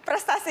 Holil,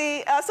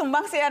 prestasi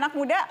sumbangsi anak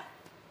muda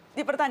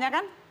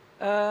dipertanyakan?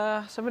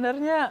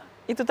 Sebenarnya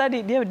itu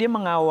tadi dia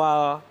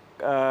mengawal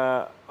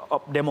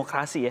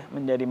demokrasi ya,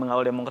 menjadi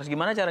mengawal demokrasi.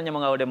 Gimana caranya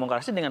mengawal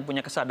demokrasi dengan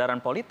punya kesadaran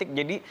politik.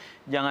 Jadi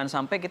jangan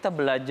sampai kita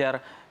belajar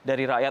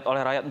dari rakyat,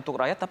 oleh rakyat, untuk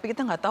rakyat, tapi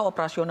kita nggak tahu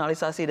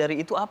operasionalisasi dari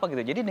itu apa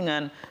gitu. Jadi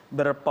dengan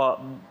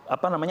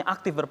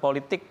aktif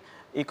berpolitik,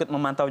 ikut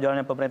memantau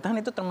jalannya pemerintahan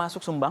itu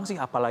termasuk sumbangsi,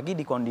 apalagi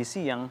di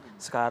kondisi yang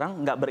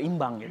sekarang nggak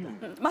berimbang gitu.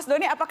 Mas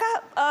Doni,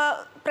 apakah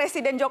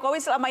Presiden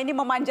Jokowi selama ini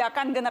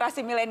memanjakan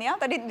generasi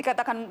milenial? Tadi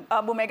dikatakan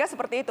Bu Mega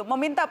seperti itu,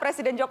 meminta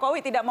Presiden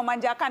Jokowi tidak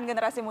memanjakan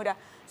generasi muda.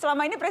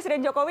 Selama ini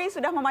Presiden Jokowi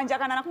sudah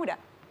memanjakan anak muda?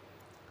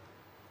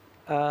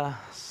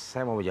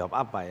 Saya mau menjawab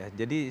apa ya?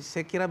 Jadi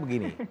saya kira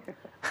begini,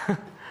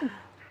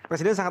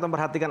 Presiden sangat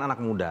memperhatikan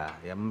anak muda.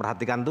 Ya,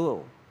 memperhatikan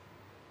tuh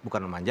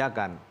bukan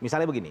memanjakan.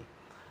 Misalnya begini.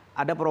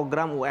 Ada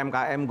program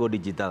UMKM Go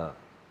Digital,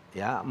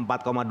 ya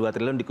 4,2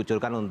 triliun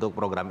dikucurkan untuk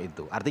program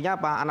itu.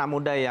 Artinya apa? Anak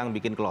muda yang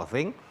bikin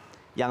clothing,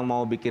 yang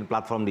mau bikin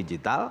platform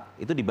digital,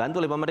 itu dibantu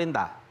oleh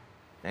pemerintah.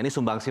 Nah, ini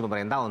sumbangsi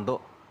pemerintah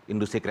untuk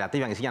industri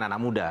kreatif yang isinya anak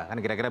muda, kan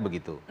kira-kira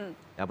begitu.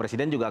 Ya,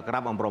 Presiden juga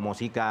kerap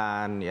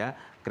mempromosikan, ya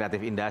kreatif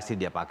industri,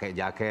 dia pakai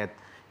jaket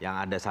yang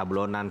ada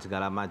sablonan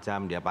segala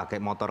macam, dia pakai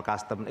motor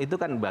custom, itu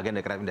kan bagian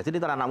dari kreatif industri,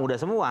 itu anak muda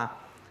semua.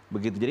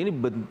 Begitu. Jadi ini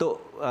bentuk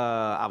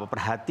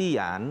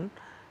perhatian,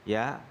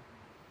 ya,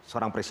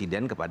 seorang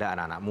presiden kepada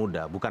anak-anak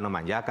muda, bukan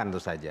memanjakan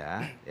tentu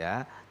saja,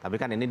 ya, tapi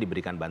kan ini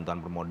diberikan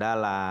bantuan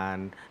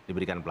permodalan,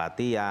 diberikan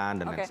pelatihan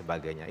dan lain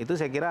sebagainya. Itu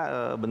saya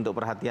kira bentuk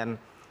perhatian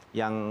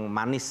yang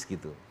manis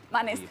gitu.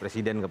 Manis.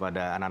 Presiden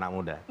kepada anak-anak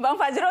muda. Bang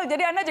Fajrul,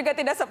 jadi Anda juga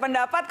tidak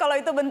sependapat kalau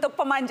itu bentuk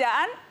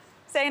pemanjaan?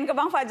 Saya ingin ke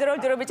Bang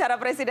Fajrul, juru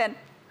bicara Presiden.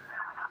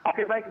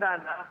 Oke, baik,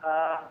 Nana.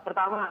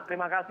 Pertama,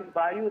 terima kasih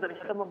Bayu.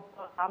 Ternyata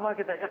sama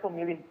kita ya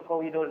pemilih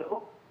Jokowi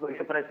Widodo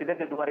sebagai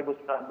Presiden di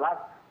 2019.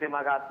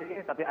 Terima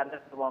kasih, tapi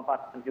Anda sudah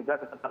memanfaatkan juga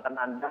kesempatan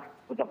Anda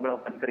untuk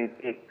melakukan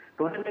kritik.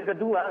 Kemudian yang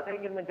kedua, saya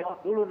ingin menjawab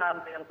dulu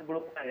Nana yang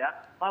sebelumnya ya.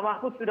 Pak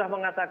Mahfud sudah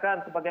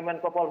mengatakan sebagai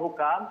Menko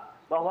Polhukam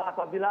bahwa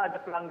apabila ada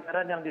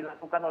pelanggaran yang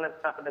dilakukan oleh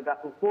penegak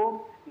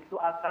hukum, itu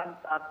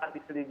akan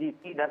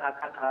diselidiki dan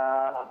akan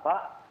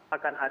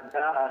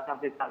ada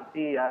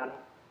sanksi-sanksi yang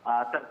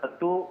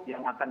tertentu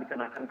yang akan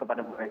dikenakan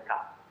kepada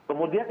mereka.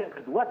 Kemudian yang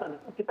kedua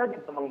tentu kita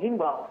juga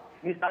menghimbau,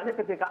 misalnya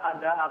ketika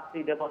ada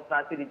aksi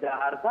demonstrasi di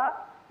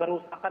Jakarta,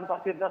 kerusakan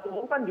fasilitas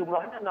umum kan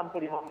jumlahnya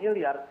 65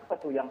 miliar,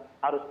 itu yang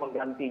harus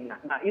menggantinya.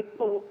 Nah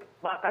itu,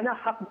 makanya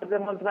hak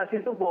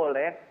berdemonstrasi itu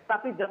boleh,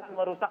 tapi jangan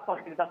merusak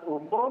fasilitas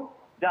umum,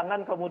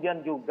 jangan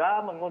kemudian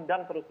juga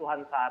mengundang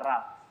kerusuhan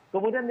sara.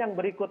 Kemudian yang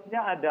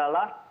berikutnya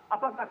adalah,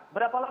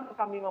 berapa lama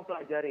kami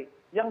mempelajari?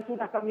 Yang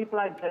sudah kami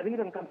pelajari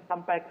dan kami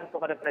sampaikan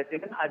kepada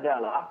Presiden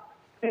adalah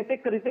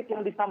kritik-kritik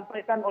yang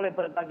disampaikan oleh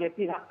berbagai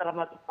pihak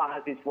termasuk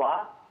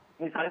mahasiswa,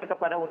 misalnya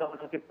kepada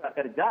Undang-Undang Cipta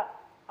Kerja,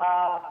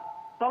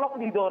 tolong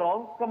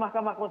didorong ke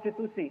Mahkamah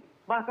Konstitusi.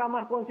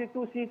 Mahkamah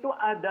Konstitusi itu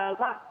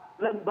adalah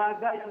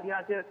lembaga yang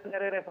dihasilkan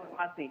dari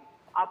reformasi.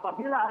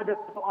 Apabila ada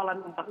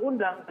persoalan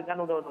undang-undang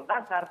dengan undang-undang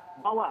dasar,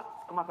 bawa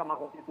ke Mahkamah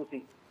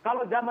Konstitusi.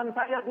 Kalau zaman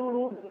saya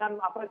dulu dengan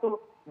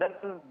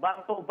dengan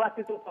Bang Tobas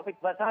itu Taufik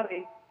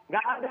Basari,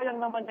 nggak ada yang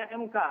namanya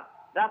MK.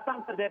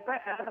 Datang ke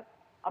DPR,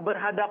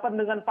 berhadapan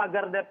dengan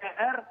pagar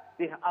DPR,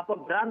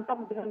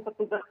 berantem dengan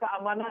petugas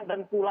keamanan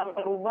dan pulang ke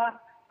rumah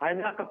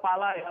hanya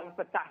kepala yang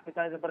pecah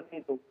misalnya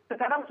seperti itu.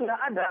 Sekarang sudah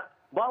ada,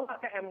 bawa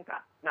ke MK.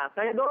 Nah,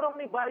 saya dorong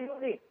nih Bayu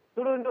nih,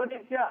 seluruh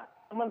Indonesia,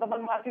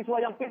 teman-teman mahasiswa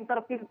yang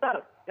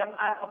pintar-pintar, yang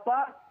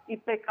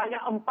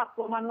IPK-nya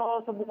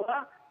 4,0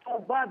 semua,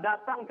 coba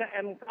datang ke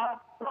MK,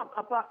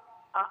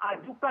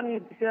 ajukan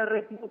judicial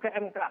review ke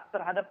MK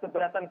terhadap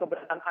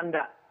keberatan-keberatan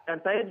Anda.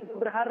 Dan saya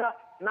juga berharap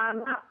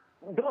Nana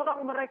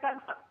dorong mereka,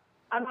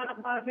 anak-anak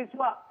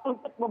mahasiswa,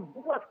 untuk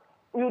membuat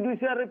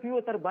judicial review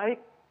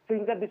terbaik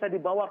sehingga bisa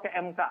dibawa ke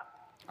MK.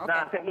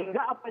 Nah,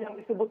 sehingga apa yang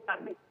disebut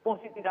tadi,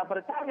 mosi tidak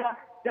percaya,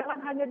 jangan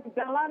hanya di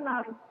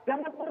jalanan,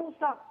 jangan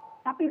merusak,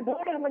 tapi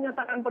boleh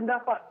menyatakan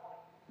pendapat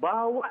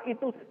bahwa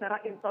itu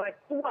secara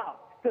intelektual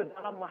ke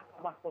dalam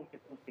Mahkamah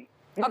Konstitusi.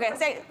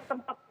 Saya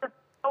tempat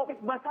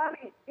Taufik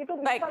Basari itu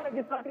bisa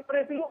legislatif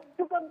review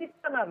juga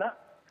bisa, Nana.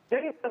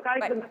 Jadi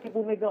terkait dengan Ibu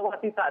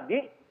Megawati tadi,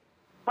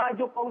 Pak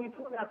Jokowi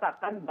itu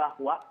mengatakan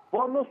bahwa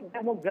bonus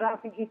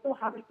demografi itu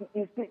harus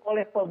diisi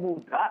oleh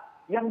pemuda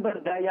yang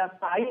berdaya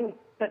saing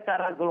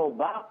secara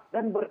global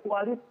dan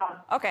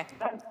berkualitas. Oke.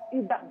 Dan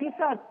tidak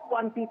bisa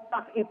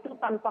kuantitas itu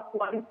tanpa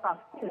kualitas.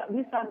 Tidak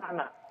bisa,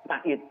 Nana. Nah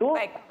itu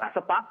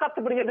sepakat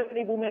sebenarnya dengan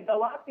Ibu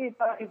Megawati,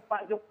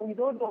 Pak Joko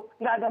Widodo.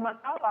 Nggak ada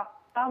masalah.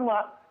 Sama.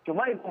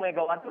 Cuma Ibu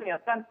Megawati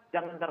kan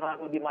jangan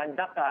terlalu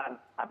dimanjakan.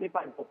 Tapi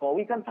Pak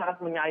Jokowi kan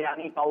sangat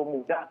menyayangi kaum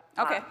muda.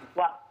 Oke.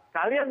 Pak,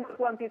 kalian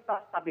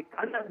berkuantitas, tapi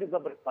kalian juga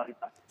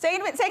berkualitas. Saya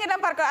ingin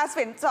lempar ke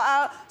Asvin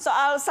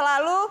soal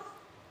selalu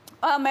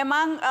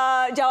memang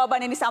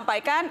jawaban yang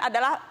disampaikan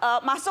adalah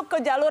masuk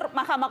ke jalur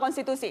Mahkamah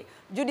Konstitusi,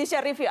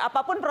 judicial review,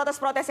 apapun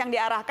protes-protes yang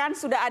diarahkan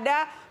sudah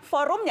ada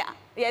forumnya,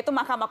 yaitu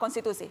Mahkamah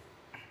Konstitusi.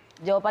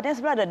 Jawabannya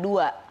sebenarnya ada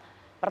dua.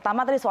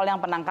 Pertama tadi soal yang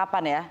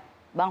penangkapan ya,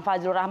 Bang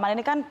Fajrul Rahman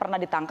ini kan pernah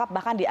ditangkap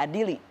bahkan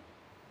diadili.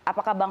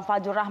 Apakah Bang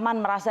Fajrul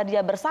Rahman merasa dia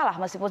bersalah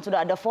meskipun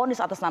sudah ada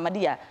vonis atas nama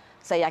dia?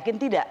 Saya yakin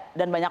tidak,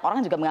 dan banyak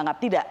orang juga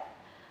menganggap tidak.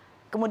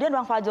 Kemudian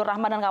Bang Fajrul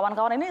Rahman dan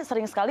kawan-kawan ini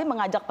sering sekali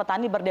mengajak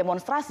petani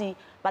berdemonstrasi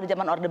pada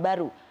zaman Orde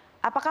Baru.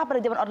 Apakah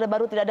pada zaman Orde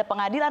Baru tidak ada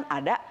pengadilan?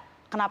 Ada.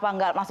 Kenapa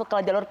nggak masuk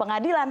ke jalur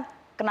pengadilan?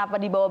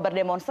 Kenapa dibawa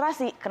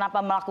berdemonstrasi?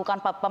 Kenapa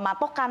melakukan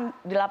pematokan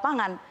di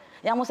lapangan?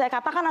 Yang mau saya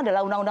katakan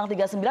adalah Undang-Undang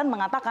 39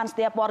 mengatakan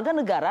setiap warga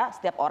negara,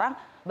 setiap orang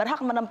berhak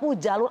menempuh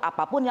jalur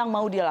apapun yang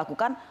mau dia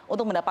lakukan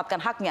untuk mendapatkan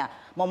haknya.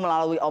 Mau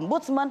melalui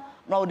ombudsman,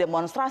 melalui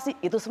demonstrasi,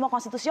 itu semua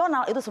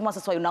konstitusional, itu semua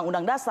sesuai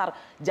Undang-Undang Dasar.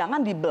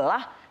 Jangan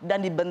dibelah dan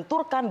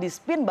dibenturkan,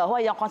 dispin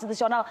bahwa yang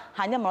konstitusional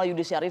hanya melalui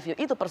judicial review.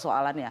 Itu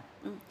persoalannya.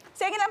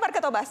 Saya ingin lempar ke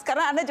Tobas,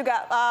 karena Anda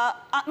juga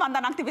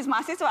mantan aktivis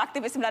mahasiswa,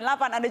 aktivis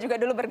 98, Anda juga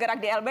dulu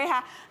bergerak di LBH.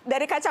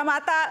 Dari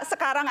kacamata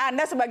sekarang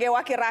Anda sebagai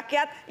wakil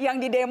rakyat yang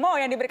di demo,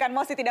 yang diberikan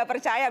mosi tidak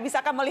percaya,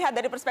 bisakah melihat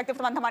dari perspektif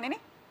teman-teman ini?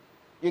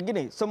 Ya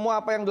gini,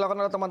 semua apa yang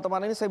dilakukan oleh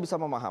teman-teman ini saya bisa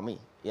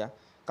memahami, ya.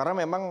 Karena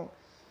memang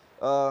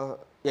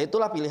ya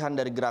itulah pilihan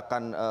dari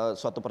gerakan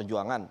suatu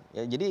perjuangan,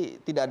 ya.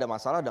 Jadi tidak ada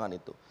masalah dengan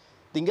itu.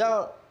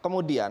 Tinggal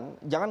kemudian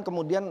jangan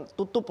kemudian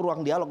tutup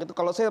ruang dialog itu.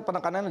 Kalau saya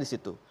penekanannya di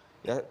situ,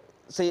 ya.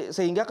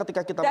 Sehingga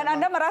ketika kita dan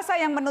Anda merasa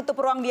yang menutup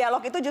ruang dialog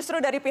itu justru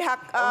dari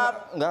pihak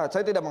enggak,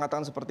 saya tidak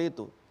mengatakan seperti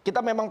itu.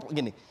 Kita memang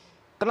gini.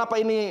 Kenapa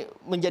ini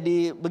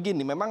menjadi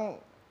begini? Memang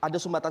ada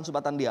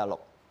sumbatan-sumbatan dialog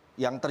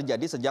yang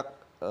terjadi sejak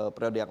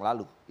periode yang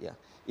lalu, ya.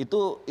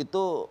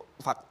 Itu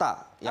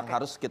fakta yang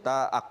harus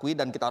kita akui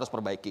dan kita harus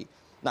perbaiki.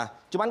 Nah,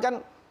 cuman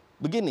kan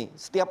begini,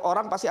 setiap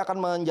orang pasti akan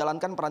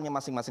menjalankan perannya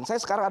masing-masing. Saya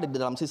sekarang ada di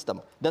dalam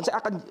sistem dan saya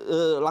akan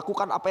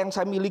lakukan apa yang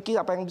saya miliki,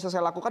 apa yang bisa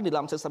saya lakukan di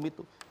dalam sistem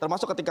itu.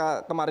 Termasuk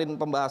ketika kemarin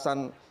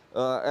pembahasan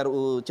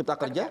RUU Cipta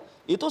Kerja,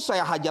 itu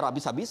saya hajar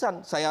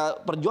habis-habisan, saya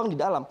berjuang di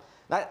dalam.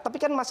 Nah,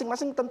 tapi kan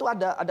masing-masing tentu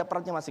ada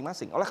perannya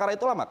masing-masing. Oleh karena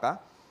itulah maka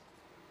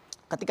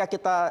ketika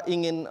kita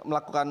ingin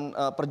melakukan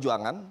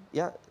perjuangan,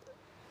 ya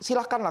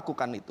silahkan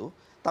lakukan itu.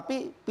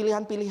 Tapi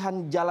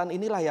pilihan-pilihan jalan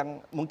inilah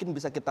yang mungkin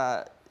bisa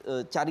kita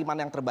cari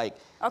mana yang terbaik.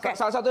 Okay.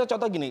 Salah satunya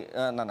contoh gini,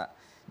 Nana.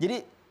 Jadi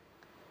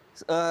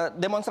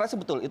demonstrasi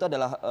betul itu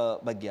adalah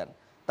bagian.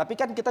 Tapi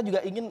kan kita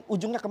juga ingin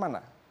ujungnya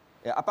kemana?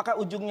 Ya, apakah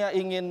ujungnya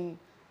ingin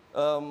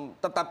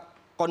tetap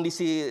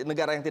kondisi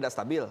negara yang tidak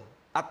stabil?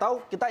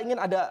 Atau kita ingin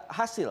ada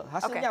hasil?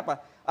 Hasilnya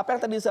apa? Apa yang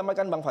tadi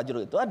disampaikan Bang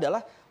Fajrul itu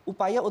adalah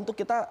upaya untuk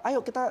kita, ayo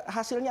kita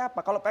hasilnya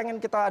apa? Kalau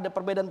pengen kita ada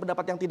perbedaan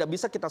pendapat yang tidak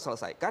bisa kita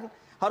selesaikan,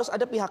 harus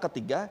ada pihak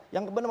ketiga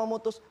yang benar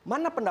memutus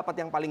mana pendapat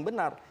yang paling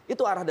benar.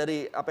 Itu arah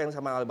dari apa yang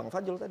disampaikan oleh Bang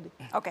Fajrul tadi.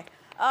 Oke.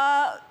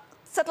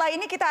 Setelah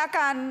ini kita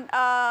akan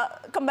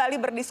kembali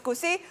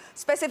berdiskusi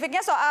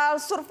spesifiknya soal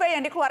survei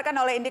yang dikeluarkan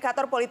oleh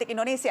Indikator Politik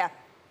Indonesia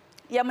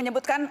yang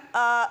menyebutkan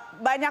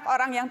banyak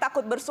orang yang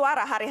takut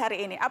bersuara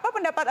hari-hari ini. Apa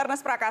pendapat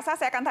Ernest Prakasa?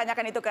 Saya akan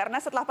tanyakan itu ke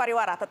Ernest setelah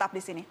pariwara. Tetap di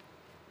sini.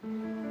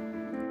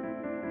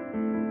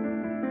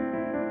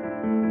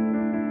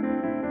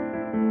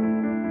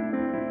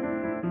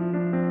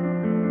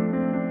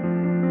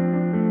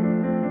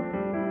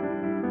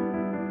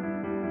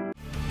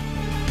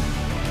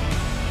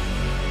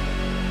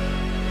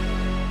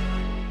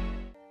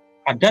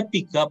 Ada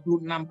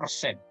 36%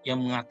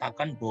 yang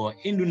mengatakan bahwa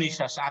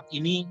Indonesia saat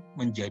ini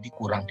menjadi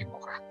kurang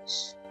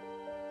demokratis.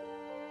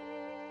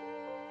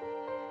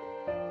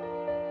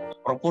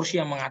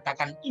 Proporsi yang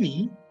mengatakan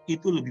ini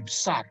itu lebih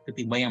besar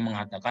ketimbang yang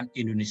mengatakan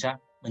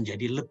Indonesia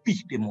menjadi lebih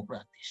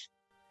demokratis.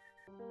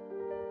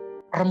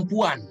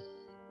 Perempuan,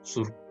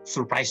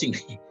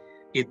 surprisingly,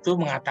 itu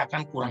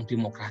mengatakan kurang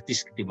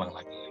demokratis ketimbang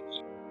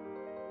laki-laki.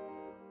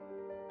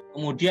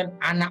 Kemudian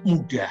anak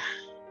muda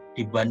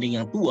dibanding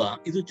yang tua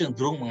itu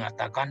cenderung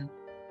mengatakan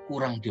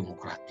kurang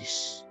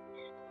demokratis.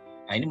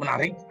 Nah ini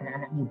menarik,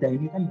 anak-anak muda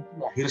ini kan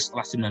lahir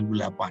setelah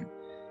 98.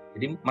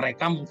 Jadi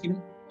mereka mungkin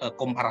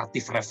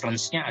komparatif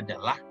referensinya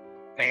adalah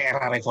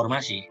era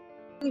reformasi.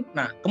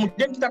 Nah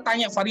kemudian kita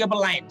tanya variabel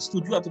lain,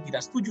 setuju atau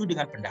tidak setuju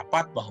dengan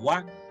pendapat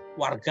bahwa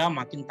warga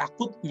makin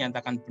takut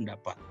menyatakan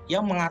pendapat.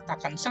 Yang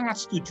mengatakan sangat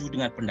setuju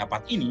dengan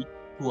pendapat ini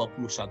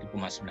 21,9%.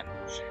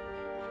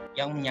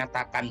 Yang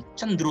menyatakan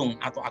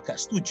cenderung atau agak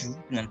setuju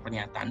dengan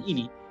pernyataan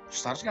ini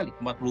besar sekali,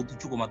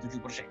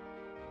 47,7%.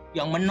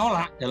 Yang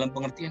menolak dalam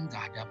pengertian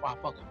nggak ada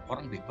apa-apa,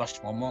 orang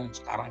bebas ngomong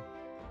sekarang,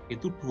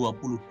 itu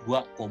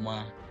 22,0%.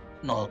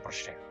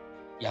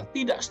 yang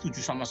tidak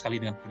setuju sama sekali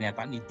dengan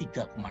pernyataan ini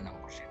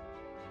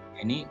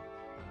 3,6%. Ini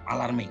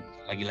alarming.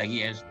 Lagi-lagi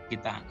ya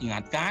kita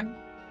ingatkan,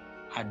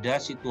 ada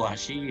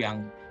situasi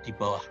yang di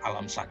bawah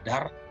alam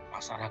sadar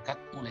masyarakat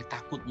mulai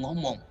takut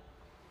ngomong.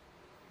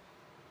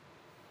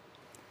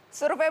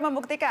 Survei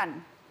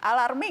membuktikan,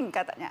 alarming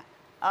katanya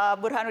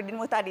Burhanuddin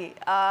Muhtadi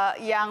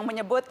yang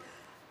menyebut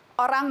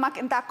orang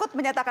makin takut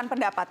menyatakan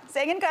pendapat.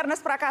 Saya ingin ke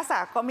Ernest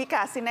Prakasa,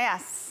 komika,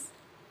 sineas.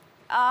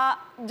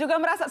 Juga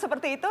merasa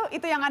seperti itu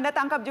yang Anda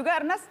tangkap juga,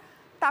 Ernest?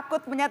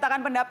 Takut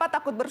menyatakan pendapat,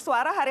 takut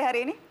bersuara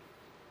hari-hari ini?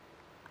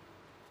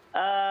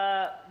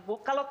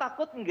 Kalau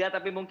takut enggak,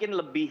 tapi mungkin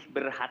lebih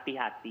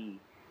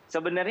berhati-hati.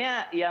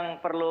 Sebenarnya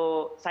yang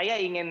perlu saya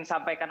ingin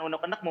sampaikan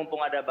unek-unek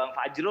mumpung ada Bang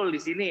Fajrul di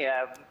sini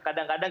ya.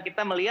 Kadang-kadang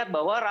kita melihat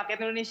bahwa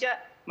rakyat Indonesia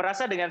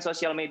merasa dengan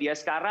sosial media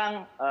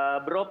sekarang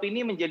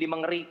beropini menjadi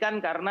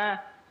mengerikan karena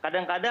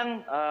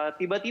kadang-kadang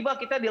tiba-tiba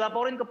kita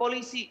dilaporin ke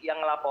polisi.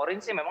 Yang ngelaporin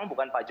sih memang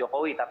bukan Pak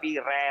Jokowi,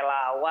 tapi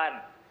relawan.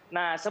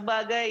 Nah,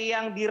 sebagai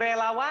yang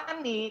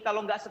direlawani,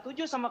 kalau nggak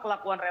setuju sama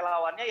kelakuan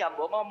relawannya, ya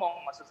mbok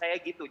ngomong. Maksud saya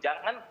gitu,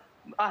 jangan,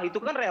 itu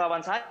kan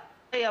relawan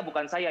saya,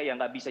 bukan saya. Ya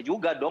nggak bisa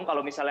juga dong kalau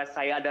misalnya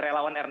saya ada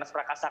relawan Ernest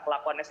Prakasa,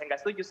 kelakuannya saya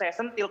nggak setuju, saya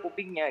sentil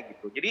kupingnya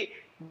gitu. Jadi,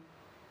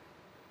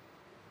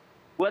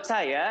 buat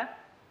saya,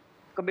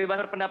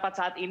 kebebasan pendapat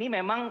saat ini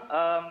memang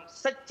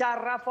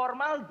secara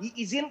formal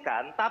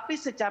diizinkan, tapi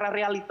secara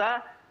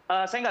realita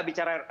saya nggak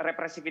bicara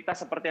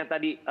represivitas seperti yang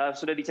tadi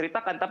sudah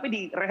diceritakan, tapi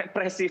di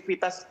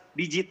represivitas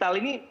digital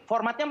ini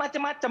formatnya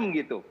macam-macam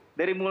gitu.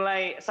 Dari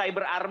mulai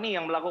cyber army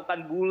yang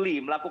melakukan bully,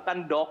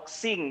 melakukan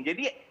doxing,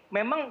 jadi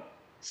memang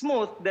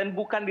smooth dan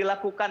bukan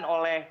dilakukan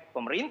oleh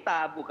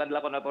pemerintah, bukan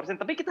dilakukan oleh polisi,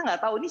 tapi kita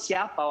nggak tahu ini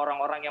siapa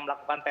orang-orang yang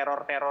melakukan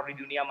teror-teror di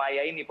dunia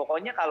maya ini.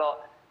 Pokoknya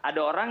kalau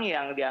ada orang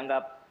yang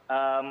dianggap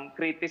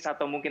kritis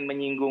atau mungkin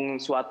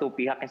menyinggung suatu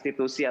pihak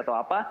institusi atau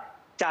apa,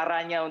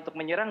 caranya untuk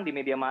menyerang di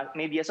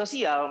media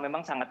sosial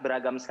memang sangat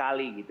beragam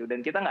sekali gitu,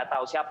 dan kita nggak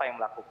tahu siapa yang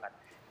melakukan.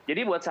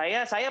 Jadi buat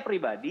saya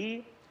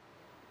pribadi,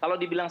 kalau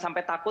dibilang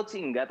sampai takut sih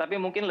enggak, tapi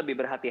mungkin lebih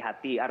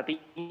berhati-hati.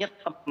 Artinya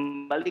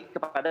kembali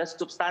kepada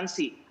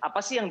substansi.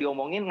 Apa sih yang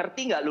diomongin,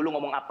 ngerti nggak lulu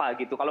ngomong apa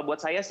gitu. Kalau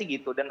buat saya sih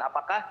gitu, dan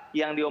apakah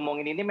yang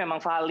diomongin ini memang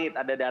valid,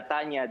 ada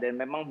datanya,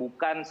 dan memang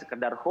bukan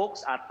sekedar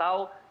hoax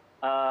atau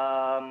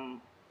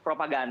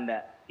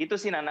propaganda. Itu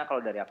sih Nana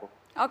kalau dari aku.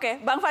 Oke,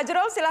 Bang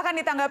Fajrul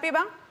silakan ditanggapi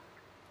Bang.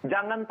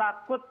 Jangan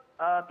takut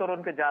turun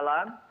ke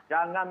jalan,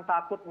 jangan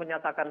takut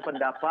menyatakan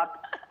pendapat.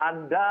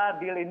 Anda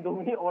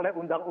dilindungi oleh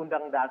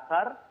Undang-Undang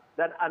Dasar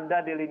dan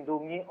Anda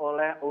dilindungi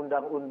oleh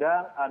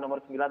Undang-Undang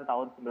nomor 9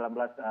 tahun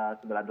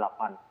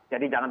 1998.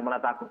 Jadi jangan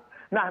pernah takut.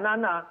 Nah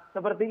Nana,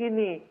 seperti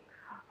ini.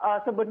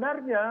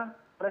 Sebenarnya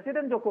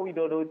Presiden Joko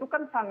Widodo itu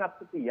kan sangat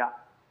setia,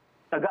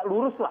 tegak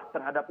lurus lah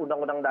terhadap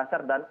Undang-Undang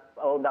Dasar dan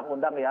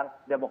undang-undang yang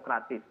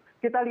demokratis.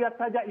 Kita lihat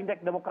saja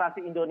indeks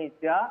demokrasi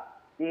Indonesia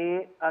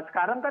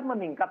sekarang kan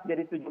meningkat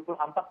jadi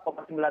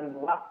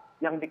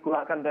 74,92 yang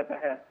dikeluarkan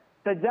BPS.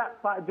 Sejak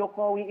Pak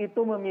Jokowi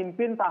itu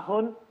memimpin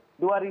tahun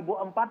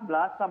 2014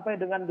 sampai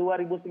dengan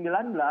 2019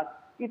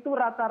 itu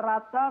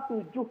rata-rata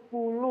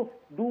 72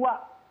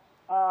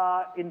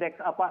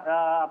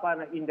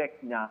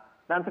 indeksnya.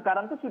 Dan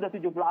sekarang itu sudah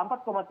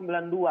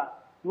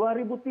 74,92.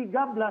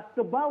 2013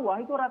 ke bawah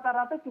itu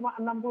rata-rata cuma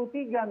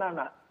 63,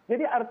 Nana.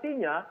 Jadi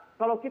artinya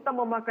kalau kita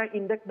memakai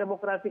indeks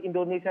demokrasi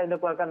Indonesia yang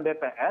dikeluarkan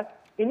BPS,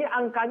 ini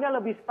angkanya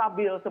lebih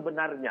stabil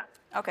sebenarnya.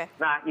 Oke.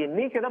 Nah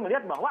ini kita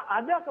melihat bahwa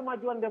ada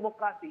kemajuan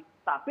demokrasi,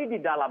 tapi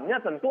di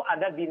dalamnya tentu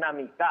ada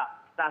dinamika.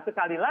 Nah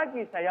sekali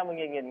lagi saya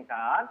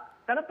menginginkan,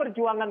 karena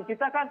perjuangan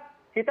kita kan,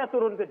 kita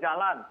turun ke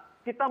jalan,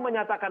 kita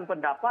menyatakan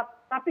pendapat,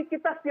 tapi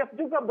kita siap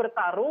juga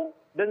bertarung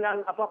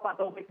dengan Pak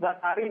Taufik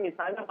Basari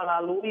misalnya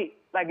melalui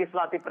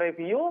legislative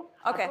review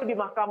atau di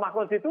Mahkamah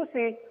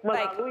Konstitusi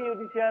melalui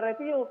judicial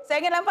review.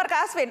 Saya ingin lempar ke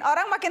Asvin,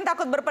 orang makin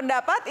takut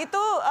berpendapat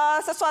itu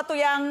sesuatu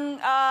yang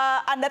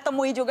Anda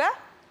temui juga?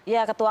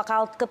 Ya,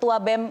 ketua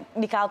BEM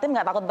di Kaltim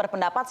nggak takut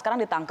berpendapat, sekarang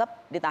ditangkap,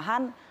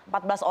 ditahan.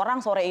 14 orang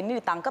sore ini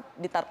ditangkap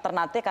di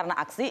Ternate karena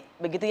aksi,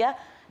 begitu ya.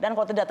 Dan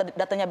kalau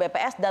datanya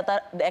BPS,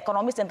 data The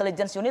Economist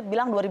Intelligence Unit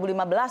bilang 2015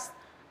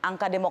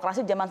 angka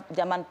demokrasi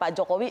zaman Pak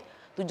Jokowi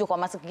 7,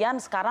 sekian,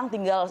 sekarang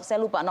tinggal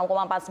saya lupa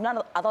 6,49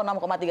 atau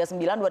 6,39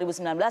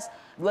 2019,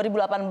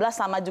 2018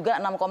 sama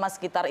juga 6,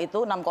 sekitar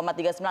itu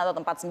 6,39 atau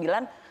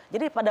 49.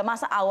 Jadi pada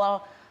masa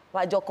awal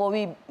Pak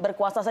Jokowi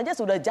berkuasa saja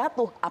sudah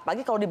jatuh,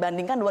 apalagi kalau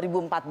dibandingkan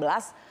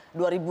 2014,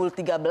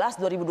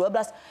 2013,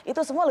 2012, itu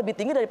semua lebih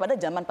tinggi daripada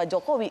zaman Pak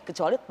Jokowi,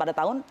 kecuali pada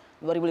tahun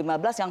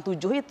 2015 yang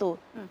 7 itu.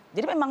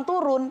 Jadi memang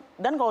turun,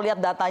 dan kalau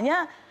lihat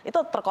datanya itu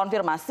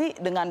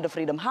terkonfirmasi dengan The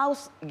Freedom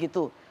House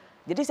gitu.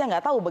 Jadi saya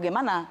nggak tahu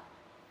bagaimana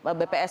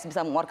BPS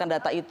bisa mengeluarkan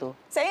data itu.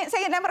 Saya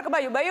ingin lempar ke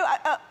Bayu. Bayu,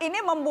 ini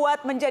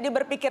membuat menjadi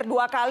berpikir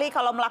 2 kali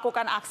kalau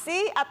melakukan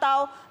aksi,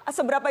 atau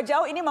seberapa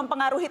jauh ini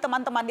mempengaruhi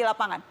teman-teman di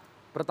lapangan?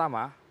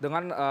 Pertama,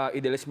 dengan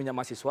idealismenya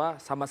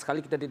mahasiswa, sama sekali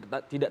kita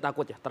tidak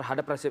takut ya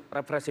terhadap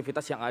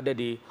represivitas yang ada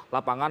di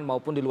lapangan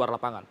maupun di luar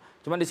lapangan.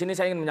 Cuman di sini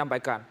saya ingin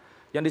menyampaikan,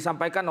 yang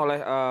disampaikan oleh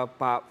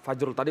Pak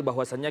Fajrul tadi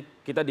bahwasannya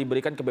kita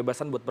diberikan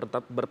kebebasan buat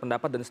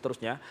berpendapat dan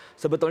seterusnya.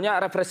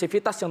 Sebetulnya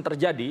represivitas yang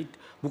terjadi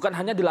bukan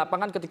hanya di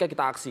lapangan ketika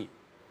kita aksi.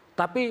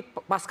 Tapi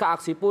pasca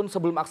aksi pun,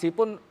 sebelum aksi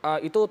pun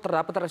itu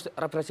terdapat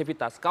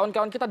represivitas.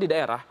 Kawan-kawan kita di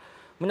daerah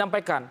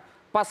menyampaikan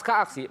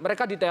pasca aksi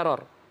mereka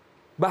diteror.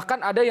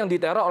 Bahkan ada yang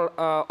diteror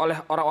oleh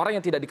orang-orang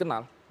yang tidak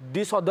dikenal,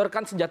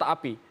 disodorkan senjata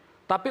api.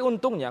 Tapi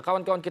untungnya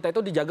kawan-kawan kita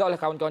itu dijaga oleh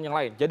kawan-kawan yang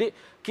lain. Jadi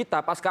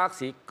kita pasca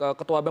aksi,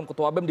 ketua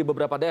BEM di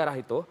beberapa daerah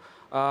itu,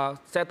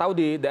 saya tahu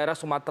di daerah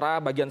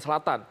Sumatera bagian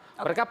selatan,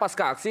 mereka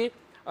pasca aksi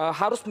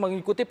harus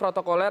mengikuti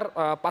protokoler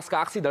pasca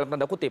aksi dalam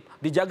tanda kutip,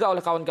 dijaga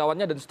oleh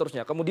kawan-kawannya dan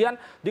seterusnya. Kemudian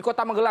di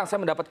Kota Magelang saya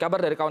mendapat kabar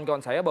dari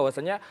kawan-kawan saya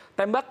bahwasanya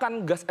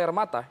tembakan gas air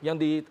mata yang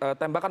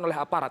ditembakkan oleh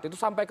aparat itu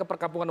sampai ke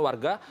perkampungan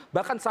warga,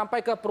 bahkan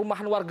sampai ke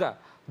perumahan warga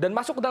dan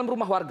masuk ke dalam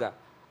rumah warga.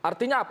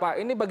 Artinya apa?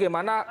 Ini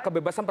bagaimana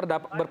kebebasan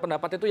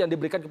berpendapat itu yang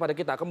diberikan kepada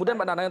kita. Kemudian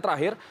Mbak Nana yang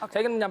terakhir,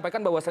 saya ingin menyampaikan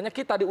bahwasanya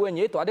kita di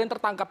UNY itu ada yang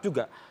tertangkap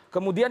juga.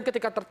 Kemudian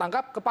ketika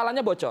tertangkap, kepalanya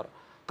bocor.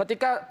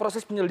 Ketika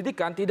proses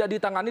penyelidikan tidak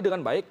ditangani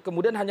dengan baik,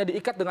 kemudian hanya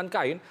diikat dengan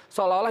kain,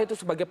 seolah-olah itu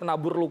sebagai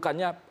penabur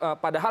lukanya,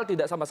 padahal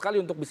tidak sama sekali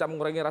untuk bisa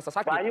mengurangi rasa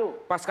sakit.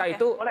 Pasca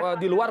itu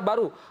di luar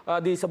baru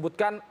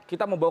disebutkan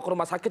kita membawa ke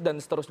rumah sakit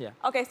dan seterusnya.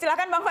 Oke,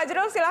 silakan Bang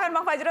Fajrul, silakan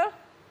Bang Fajrul.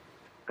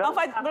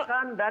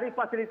 Kerusakan dari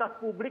fasilitas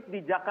publik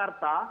di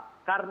Jakarta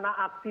karena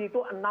aksi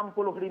itu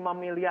 65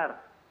 miliar.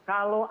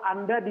 Kalau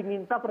Anda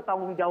diminta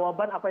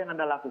pertanggungjawaban, apa yang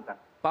Anda lakukan?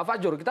 Pak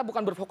Fajrul, kita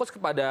bukan berfokus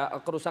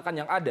kepada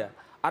kerusakan yang ada.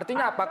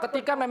 Artinya apa?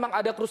 Ketika memang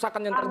ada kerusakan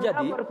yang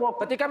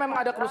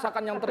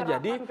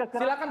terjadi,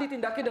 silakan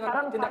ditindaki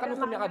dengan tindakan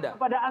hukum yang ada.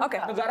 Oke.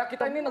 Negara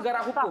kita ini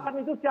negara hukum.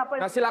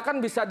 Nah, silakan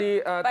bisa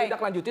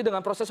ditindaklanjuti dengan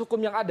proses hukum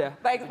yang ada.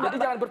 Jadi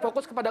jangan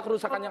berfokus kepada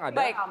kerusakan yang ada,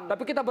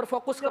 tapi kita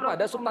berfokus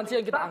kepada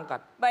substansi yang kita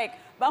angkat. Baik,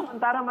 Bang.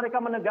 Sementara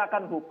mereka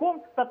menegakkan hukum,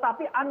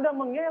 tetapi Anda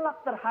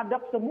mengelak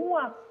terhadap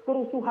semua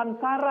kerusuhan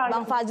SARA.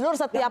 Bang Fajrul,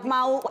 setiap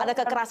mau ada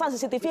kekerasan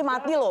CCTV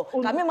mati loh.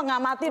 Kami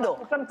mengamati loh.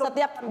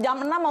 Setiap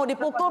jam 6 mau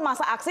dipukul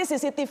masa aksi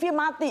CCTV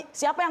mati.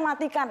 Siapa yang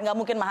matikan? Nggak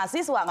mungkin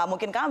mahasiswa, nggak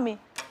mungkin kami.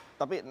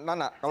 Tapi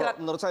Nana, kalau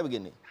menurut saya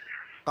begini.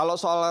 Kalau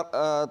soal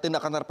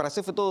tindakan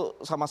represif itu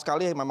sama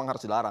sekali memang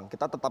harus dilarang.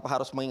 Kita tetap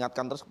harus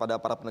mengingatkan terus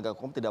kepada para penegak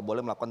hukum tidak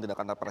boleh melakukan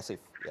tindakan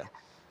represif. Ya.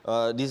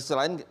 Di sisi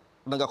lain,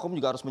 penegak hukum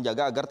juga harus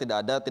menjaga agar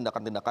tidak ada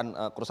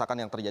tindakan-tindakan kerusakan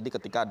yang terjadi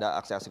ketika ada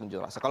aksi-aksi unjuk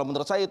rasa. Kalau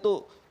menurut saya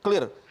itu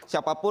clear.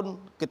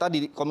 Siapapun kita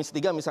di Komisi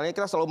 3 misalnya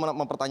kita selalu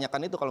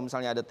mempertanyakan itu kalau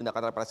misalnya ada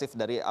tindakan represif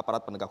dari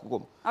aparat penegak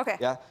hukum. Oke.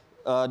 Ya.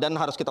 Dan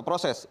harus kita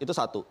proses, itu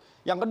satu.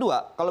 Yang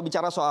kedua, kalau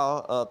bicara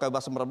soal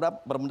kebebasan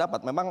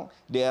berpendapat, memang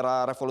di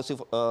era revolusi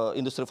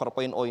industri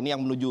 4.0 ini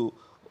yang menuju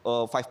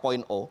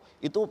 5.0,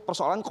 itu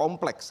persoalan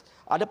kompleks.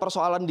 Ada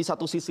persoalan di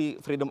satu sisi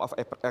freedom of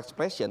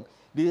expression,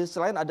 di sisi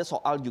lain ada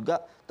soal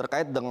juga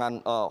terkait dengan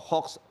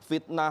hoax,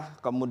 fitnah,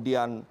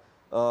 kemudian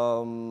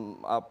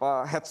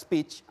hate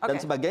speech,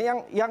 dan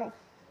sebagainya yang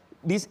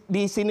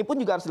di sini pun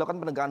juga harus dilakukan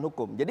penegakan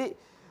hukum. Jadi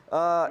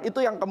itu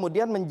yang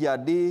kemudian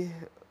menjadi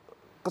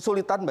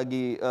kesulitan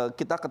bagi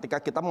kita ketika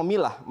kita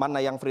memilah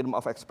mana yang freedom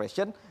of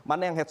expression,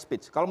 mana yang hate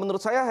speech. Kalau menurut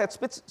saya hate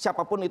speech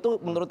siapapun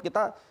itu menurut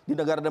kita di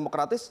negara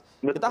demokratis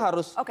kita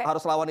harus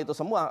lawan itu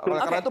semua.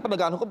 Oleh karena itu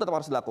penegakan hukum tetap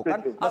harus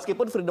dilakukan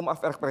meskipun freedom of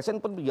expression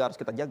pun juga harus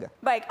kita jaga.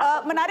 Baik,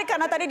 menarik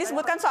karena tadi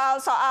disebutkan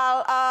soal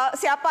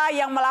siapa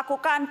yang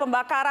melakukan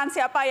pembakaran,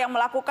 siapa yang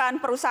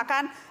melakukan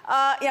perusakan.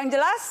 Yang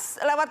jelas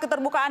lewat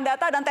keterbukaan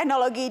data dan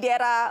teknologi di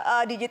era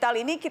digital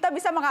ini kita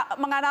bisa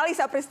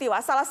menganalisa peristiwa.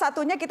 Salah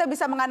satunya kita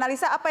bisa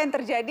menganalisa apa yang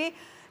terjadi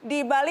di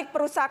balik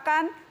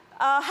perusakan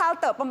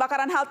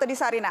pembakaran halte di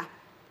Sarinah.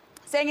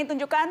 Saya ingin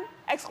tunjukkan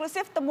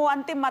eksklusif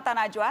temuan tim Mata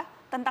Najwa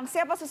tentang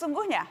siapa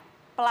sesungguhnya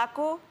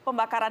pelaku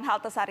pembakaran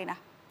halte Sarinah.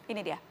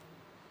 Ini dia.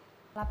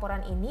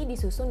 Laporan ini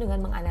disusun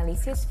dengan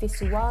menganalisis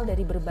visual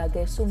dari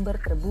berbagai sumber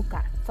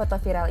terbuka. Foto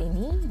viral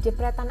ini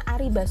jepretan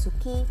Ari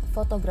Basuki,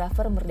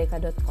 fotografer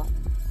merdeka.com.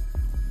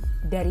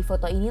 Dari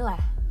foto inilah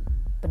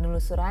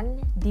penelusuran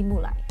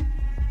dimulai.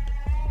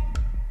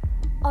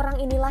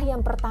 Orang inilah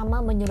yang pertama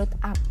menyulut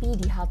api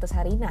di halte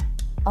Sarinah.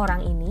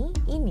 Orang ini,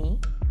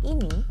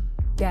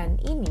 dan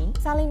ini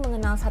saling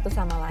mengenal satu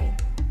sama lain.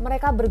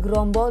 Mereka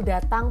bergerombol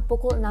datang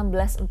pukul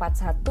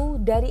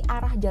 16.41 dari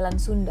arah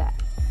Jalan Sunda.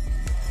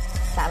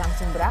 Tak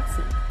langsung beraksi,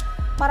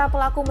 para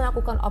pelaku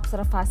melakukan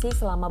observasi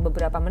selama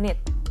beberapa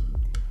menit.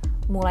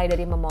 Mulai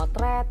dari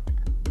memotret,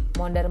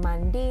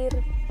 mondar-mandir,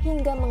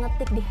 hingga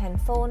mengetik di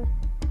handphone,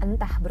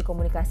 entah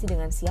berkomunikasi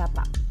dengan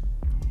siapa.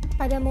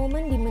 Pada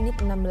momen di menit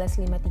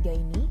 16.53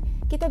 ini,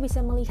 kita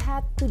bisa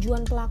melihat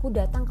tujuan pelaku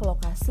datang ke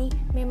lokasi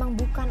memang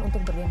bukan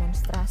untuk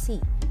berdemonstrasi,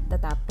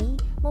 tetapi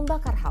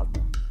membakar halte.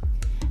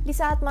 Di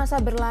saat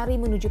masa berlari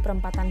menuju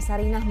perempatan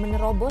Sarinah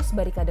menerobos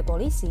barikade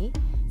polisi,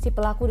 si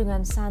pelaku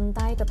dengan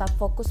santai tetap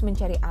fokus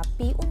mencari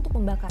api untuk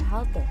membakar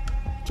halte.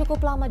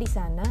 Cukup lama di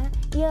sana,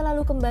 ia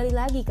lalu kembali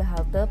lagi ke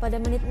halte pada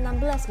menit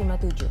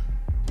 16.57.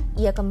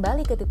 Ia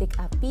kembali ke titik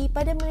api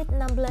pada menit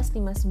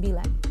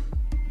 16.59.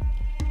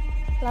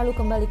 Lalu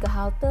kembali ke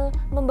halte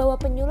membawa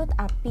penyulut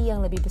api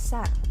yang lebih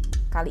besar.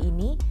 Kali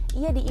ini,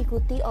 ia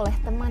diikuti oleh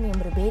teman yang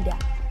berbeda.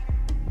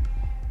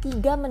 3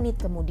 menit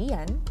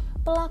kemudian,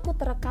 pelaku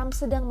terekam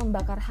sedang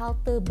membakar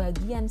halte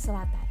bagian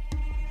selatan.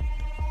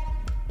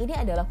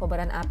 Ini adalah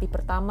kobaran api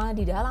pertama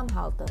di dalam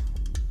halte.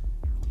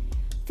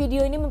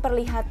 Video ini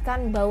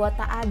memperlihatkan bahwa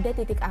tak ada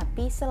titik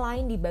api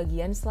selain di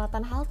bagian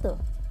selatan halte.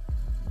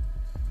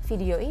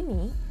 Video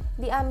ini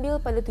diambil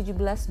pada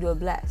 17.12.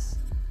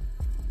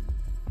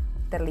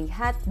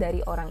 Terlihat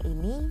dari orang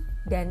ini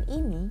dan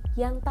ini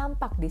yang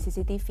tampak di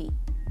CCTV.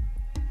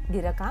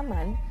 Di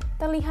rekaman,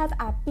 terlihat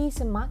api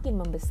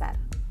semakin membesar.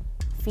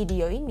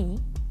 Video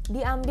ini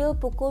diambil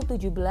pukul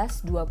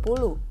 17.20.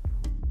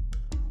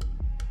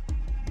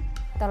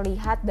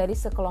 Terlihat dari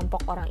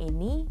sekelompok orang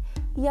ini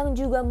yang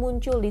juga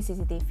muncul di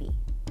CCTV.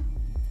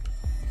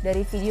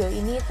 Dari video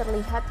ini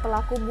terlihat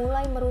pelaku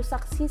mulai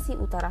merusak sisi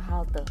utara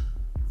halte.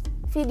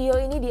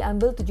 Video ini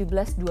diambil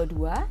 17.22,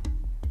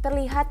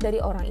 terlihat dari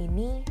orang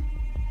ini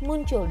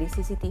muncul di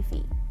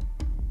CCTV.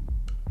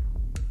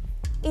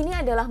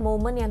 Ini adalah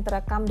momen yang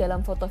terekam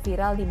dalam foto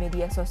viral di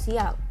media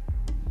sosial.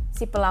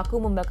 Si pelaku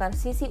membakar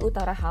sisi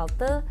utara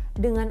halte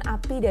dengan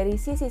api dari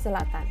sisi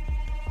selatan.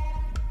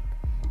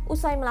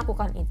 Usai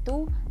melakukan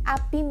itu,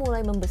 api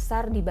mulai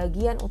membesar di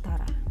bagian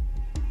utara.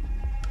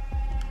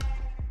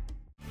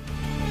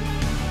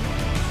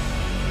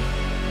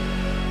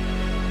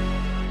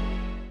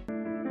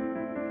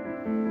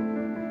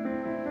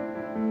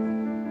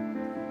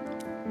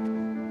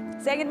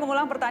 Saya ingin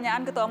mengulang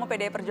pertanyaan Ketua Umum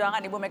PDI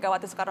Perjuangan Ibu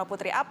Megawati Soekarno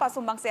Putri. Apa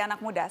sumbangsi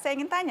anak muda? Saya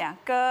ingin tanya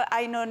ke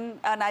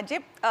Ainun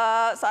Najib,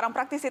 seorang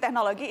praktisi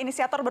teknologi,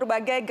 inisiator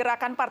berbagai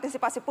gerakan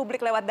partisipasi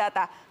publik lewat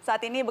data.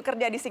 Saat ini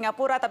bekerja di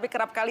Singapura, tapi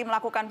kerap kali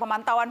melakukan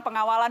pemantauan,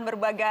 pengawalan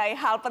berbagai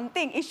hal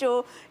penting,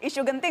 isu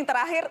genting.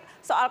 Terakhir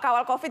soal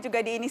kawal COVID juga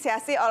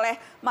diinisiasi oleh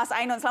Mas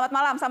Ainun. Selamat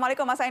malam.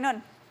 Assalamualaikum Mas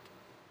Ainun.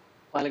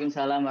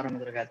 Waalaikumsalam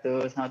warahmatullahi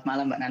wabarakatuh. Selamat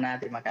malam Mbak Nana,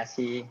 terima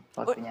kasih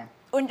waktunya.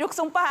 Unjuk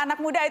Sumpah Anak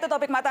Muda itu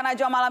topik mata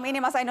Najwa malam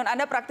ini, Mas Ainun.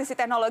 Anda praktisi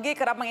teknologi,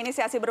 kerap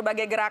menginisiasi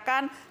berbagai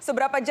gerakan.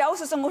 Seberapa jauh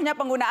sesungguhnya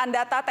penggunaan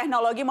data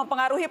teknologi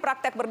mempengaruhi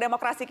praktek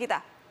berdemokrasi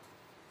kita?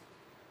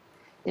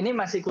 Ini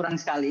masih kurang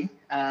sekali.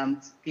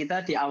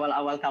 Kita di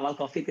awal-awal kawal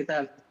COVID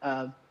kita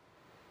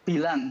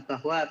bilang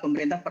bahwa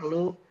pemerintah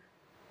perlu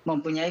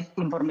mempunyai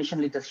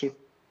information leadership,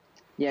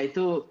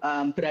 yaitu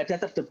berada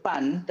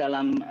terdepan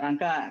dalam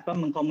rangka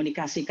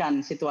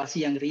mengkomunikasikan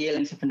situasi yang real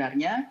yang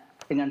sebenarnya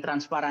dengan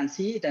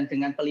transparansi dan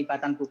dengan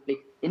pelibatan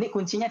publik. Ini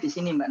kuncinya di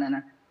sini Mbak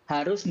Nana,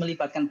 harus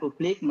melibatkan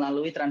publik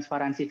melalui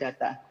transparansi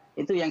data.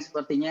 Itu yang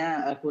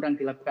sepertinya kurang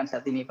dilakukan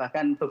saat ini.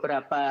 Bahkan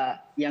beberapa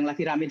yang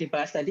lagi ramai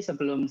dibahas tadi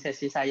sebelum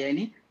sesi saya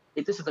ini,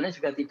 itu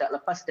sebenarnya juga tidak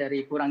lepas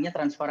dari kurangnya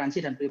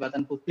transparansi dan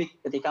pelibatan publik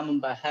ketika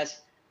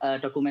membahas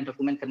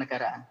dokumen-dokumen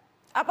kenegaraan.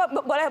 Apa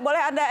boleh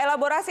Anda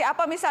elaborasi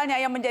apa misalnya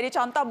yang menjadi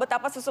contoh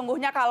betapa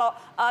sesungguhnya kalau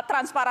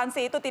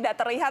transparansi itu tidak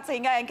terlihat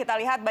sehingga yang kita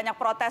lihat banyak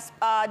protes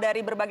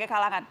dari berbagai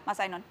kalangan, Mas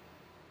Ainun?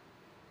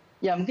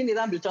 Ya mungkin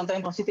kita ambil contoh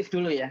yang positif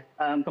dulu ya.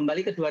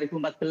 Kembali ke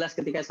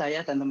 2014 ketika saya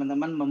dan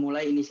teman-teman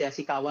memulai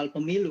inisiasi kawal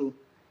pemilu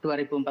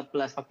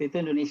 2014. Waktu itu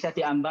Indonesia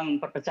diambang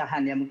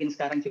perpecahan ya, mungkin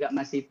sekarang juga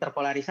masih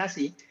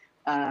terpolarisasi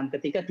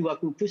ketika dua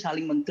kubu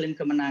saling mengklaim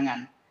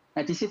kemenangan.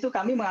 Nah, di situ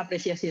kami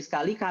mengapresiasi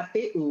sekali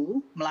KPU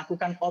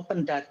melakukan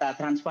open data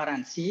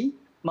transparansi,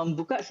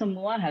 membuka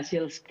semua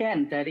hasil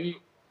scan dari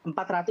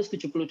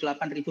 478.000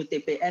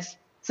 TPS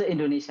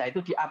se-Indonesia.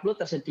 Itu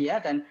di-upload tersedia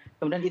dan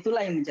kemudian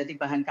itulah yang menjadi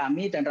bahan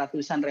kami dan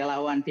ratusan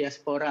relawan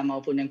diaspora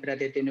maupun yang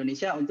berada di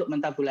Indonesia untuk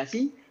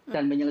mentabulasi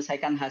dan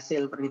menyelesaikan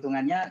hasil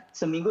perhitungannya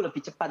seminggu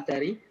lebih cepat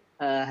dari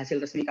hasil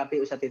resmi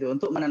KPU saat itu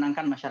untuk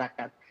menenangkan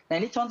masyarakat. Nah,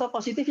 ini contoh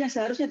positif yang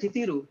seharusnya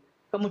ditiru.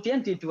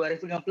 Kemudian di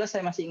 2015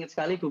 saya masih ingat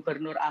sekali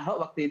Gubernur Ahok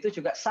waktu itu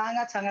juga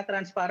sangat-sangat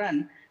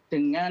transparan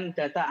dengan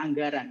data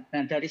anggaran.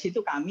 Nah dari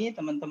situ kami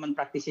teman-teman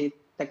praktisi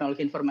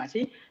teknologi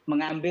informasi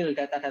mengambil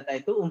data-data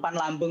itu, umpan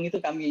lambung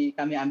itu kami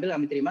ambil,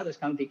 kami terima, terus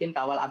kami bikin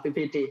kawal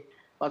APBD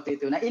waktu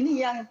itu. Nah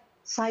ini yang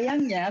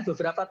sayangnya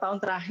beberapa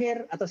tahun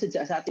terakhir atau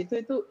sejak saat itu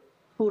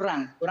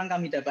kurang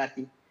kami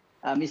dapati.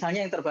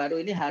 Misalnya yang terbaru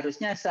ini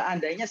harusnya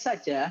seandainya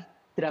saja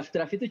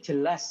draft-draft itu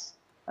jelas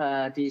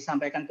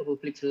disampaikan ke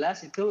publik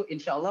jelas, itu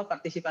insya Allah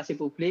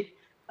partisipasi publik,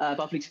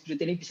 public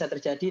scrutiny bisa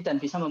terjadi dan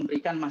bisa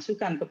memberikan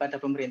masukan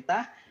kepada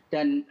pemerintah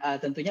dan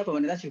tentunya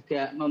pemerintah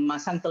juga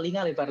memasang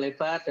telinga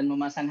lebar-lebar dan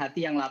memasang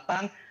hati yang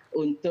lapang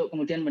untuk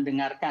kemudian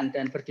mendengarkan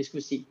dan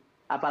berdiskusi.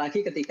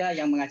 Apalagi ketika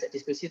yang mengajak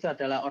diskusi itu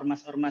adalah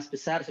ormas-ormas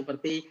besar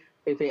seperti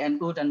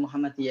PBNU dan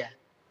Muhammadiyah.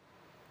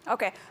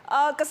 Oke,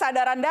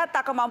 kesadaran data,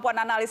 kemampuan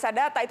analisa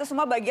data itu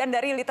semua bagian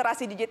dari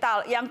literasi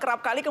digital yang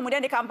kerap kali kemudian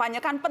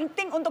dikampanyekan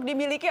penting untuk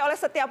dimiliki oleh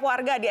setiap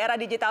warga di era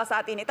digital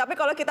saat ini. Tapi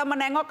kalau kita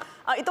menengok,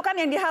 itu kan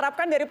yang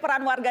diharapkan dari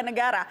peran warga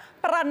negara.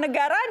 Peran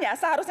negaranya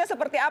seharusnya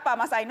seperti apa,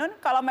 Mas Ainun?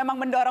 Kalau memang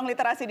mendorong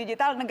literasi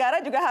digital, negara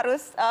juga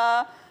harus,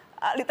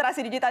 literasi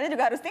digitalnya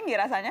juga harus tinggi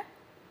rasanya.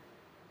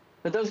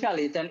 Betul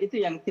sekali, dan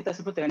itu yang kita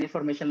sebut dengan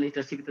information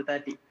leadership itu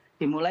tadi.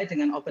 Dimulai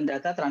dengan open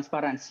data,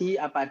 transparansi,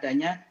 apa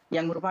adanya,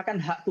 yang merupakan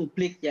hak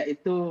publik,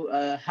 yaitu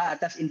hak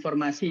atas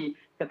informasi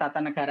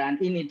ketatanegaraan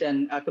ini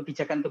dan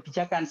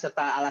kebijakan-kebijakan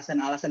serta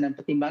alasan-alasan dan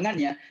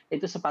pertimbangannya,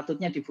 itu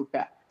sepatutnya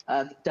dibuka.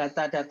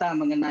 data-data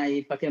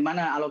mengenai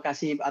bagaimana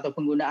alokasi atau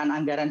penggunaan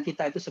anggaran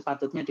kita itu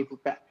sepatutnya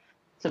dibuka.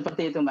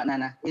 Seperti itu Mbak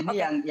Nana.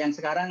 Ini yang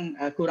sekarang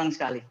kurang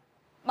sekali.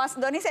 Mas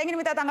Doni, saya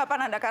ingin minta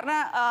tanggapan Anda karena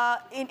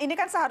ini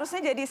kan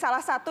seharusnya jadi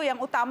salah satu yang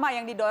utama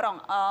yang didorong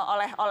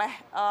oleh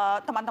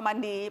teman-teman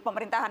di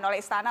pemerintahan,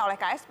 oleh Istana, oleh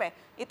KSP.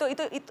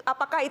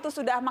 Apakah itu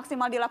sudah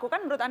maksimal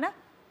dilakukan menurut Anda?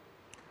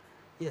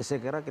 Ya,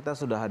 saya kira kita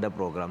sudah ada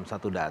program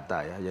satu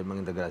data ya, yang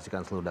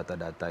mengintegrasikan seluruh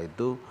data-data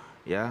itu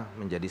ya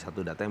menjadi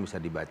satu data yang bisa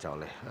dibaca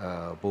oleh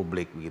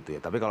publik begitu ya.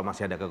 Tapi kalau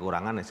masih ada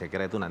kekurangan, ya saya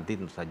kira itu nanti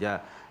tentu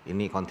saja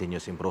ini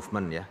continuous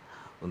improvement ya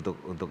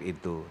untuk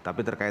itu.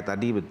 Tapi terkait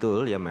tadi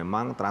betul ya,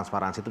 memang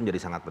transparansi itu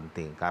menjadi sangat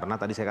penting karena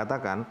tadi saya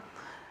katakan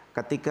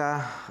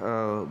ketika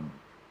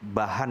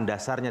bahan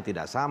dasarnya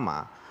tidak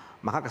sama,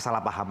 maka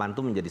kesalahpahaman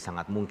itu menjadi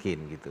sangat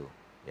mungkin gitu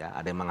ya.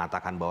 Ada yang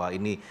mengatakan bahwa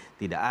ini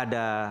tidak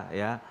ada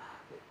ya,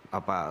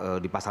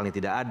 di pasal ini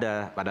tidak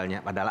ada,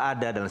 padahal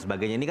ada dan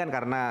sebagainya. Ini kan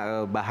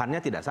karena bahannya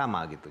tidak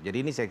sama gitu.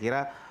 Jadi ini saya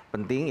kira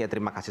penting ya.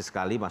 Terima kasih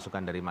sekali masukan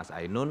dari Mas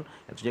Ainun.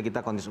 Tentunya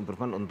kita continuous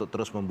improvement untuk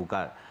terus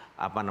membuka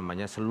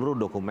seluruh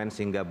dokumen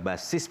sehingga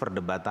basis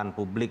perdebatan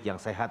publik yang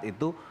sehat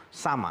itu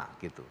sama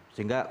gitu.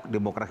 Sehingga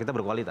demokrasi kita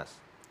berkualitas.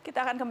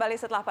 Kita akan kembali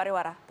setelah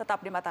pariwara.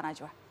 Tetap di Mata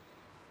Najwa.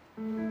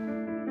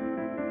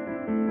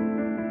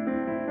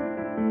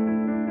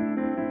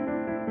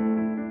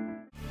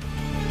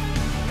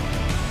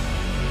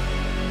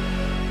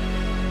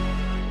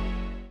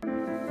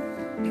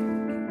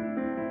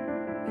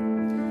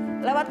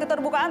 Lewat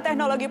keterbukaan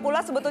teknologi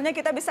pula sebetulnya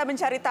kita bisa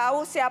mencari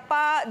tahu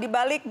siapa di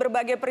balik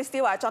berbagai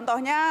peristiwa.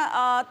 Contohnya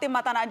tim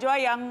Mata Najwa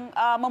yang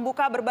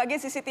membuka berbagai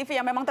CCTV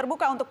yang memang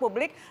terbuka untuk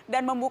publik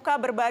dan membuka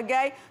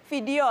berbagai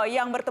video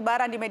yang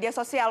bertebaran di media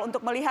sosial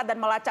untuk melihat dan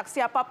melacak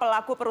siapa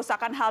pelaku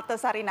perusakan halte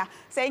Sarinah.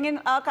 Saya ingin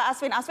ke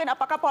Aswin. Aswin,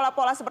 apakah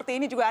pola-pola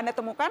seperti ini juga Anda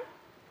temukan?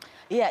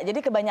 Iya,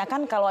 jadi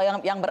kebanyakan kalau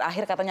yang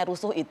berakhir katanya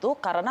rusuh itu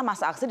karena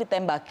masa aksi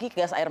ditembaki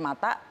gas air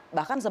mata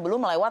bahkan sebelum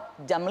melewat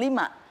jam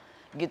 5.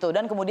 Gitu,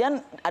 dan kemudian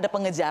ada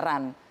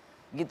pengejaran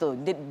gitu.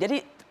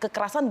 Jadi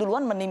kekerasan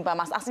duluan menimpa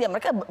mas aksi, ya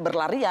mereka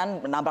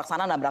berlarian nabrak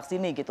sana nabrak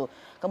sini gitu.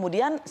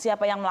 Kemudian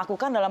siapa yang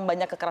melakukan dalam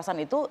banyak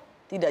kekerasan itu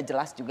tidak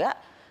jelas juga.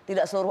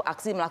 Tidak seluruh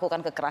aksi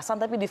melakukan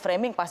kekerasan, tapi di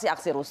framing pasti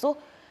aksi rusuh.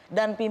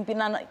 Dan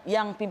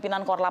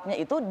pimpinan korlapnya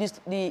itu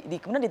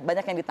kemudian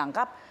banyak yang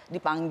ditangkap,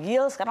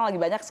 dipanggil. Sekarang lagi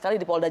banyak sekali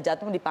di Polda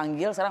Jatim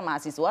dipanggil sekarang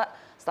mahasiswa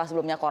setelah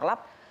sebelumnya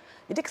korlap.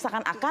 Jadi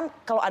seakan-akan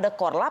kalau ada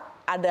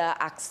korlap, ada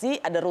aksi,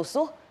 ada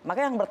rusuh,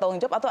 maka yang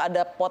bertanggung jawab atau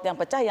ada pot yang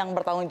pecah yang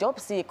bertanggung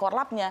jawab si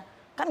korlapnya.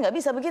 Kan nggak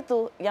bisa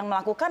begitu. Yang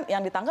melakukan,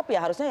 yang ditangkap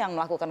ya harusnya yang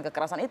melakukan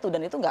kekerasan itu.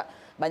 Dan itu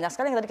nggak banyak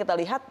sekali yang tadi kita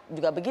lihat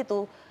juga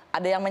begitu.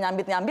 Ada yang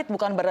menyambit-nyambit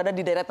bukan berada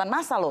di deretan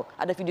massa loh.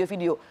 Ada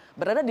video-video.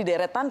 Berada di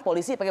deretan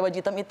polisi pakai baju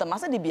hitam-hitam.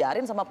 Masa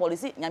dibiarin sama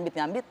polisi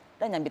nyambit-nyambit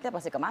dan nyambitnya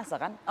pasti ke massa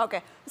kan?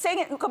 Oke,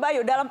 saya ingin ke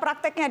Bayu. Dalam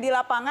prakteknya di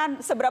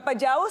lapangan, seberapa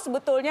jauh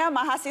sebetulnya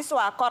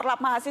mahasiswa, korlap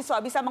mahasiswa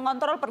bisa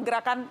mengontrol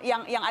pergerakan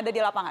yang ada di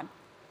lapangan?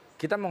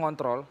 Kita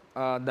mengontrol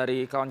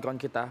dari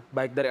kawan-kawan kita,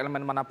 baik dari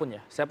elemen manapun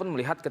ya. Saya pun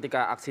melihat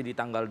ketika aksi di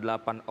tanggal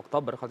 8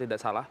 Oktober, kalau tidak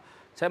salah,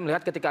 saya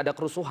melihat ketika ada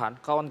kerusuhan,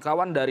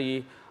 kawan-kawan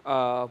dari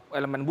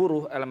elemen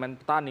buruh, elemen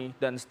petani,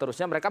 dan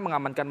seterusnya, mereka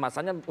mengamankan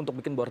masanya untuk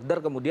bikin border,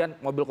 kemudian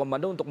mobil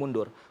komando untuk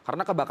mundur.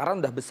 Karena kebakaran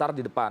udah besar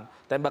di depan,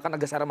 tembakan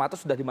gas air mata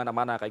sudah di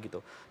mana-mana kayak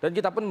gitu. Dan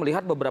kita pun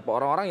melihat beberapa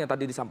orang-orang yang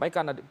tadi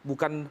disampaikan,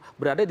 bukan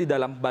berada di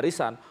dalam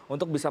barisan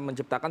untuk bisa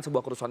menciptakan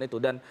sebuah kerusuhan itu.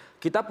 Dan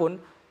kita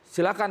pun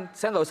silakan,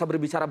 saya nggak usah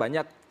berbicara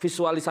banyak,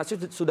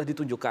 visualisasi sudah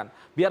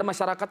ditunjukkan. Biar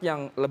masyarakat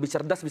yang lebih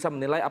cerdas bisa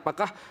menilai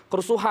apakah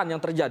kerusuhan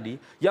yang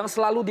terjadi, yang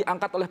selalu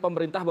diangkat oleh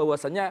pemerintah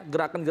bahwasannya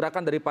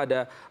gerakan-gerakan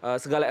daripada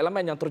segala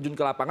elemen yang terjun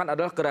ke lapangan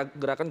adalah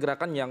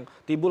gerakan-gerakan yang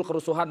timbul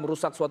kerusuhan,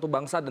 merusak suatu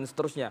bangsa dan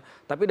seterusnya.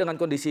 Tapi dengan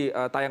kondisi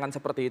tayangan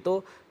seperti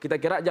itu,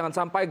 kita kira jangan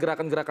sampai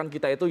gerakan-gerakan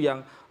kita itu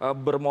yang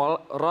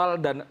bermoral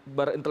dan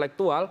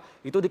berintelektual,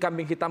 itu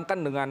dikambing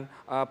hitamkan dengan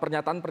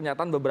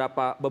pernyataan-pernyataan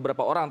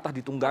beberapa orang, entah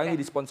ditunggangi,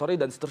 disponsori,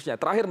 dan seterusnya.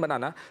 Terakhir Mbak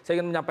Nana,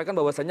 saya ingin menyampaikan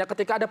bahwasannya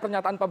ketika ada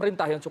pernyataan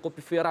pemerintah yang cukup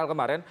viral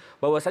kemarin,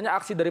 bahwasannya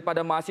aksi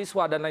daripada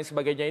mahasiswa dan lain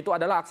sebagainya itu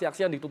adalah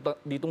aksi-aksi yang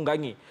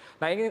ditunggangi.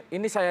 Nah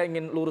ini saya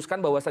ingin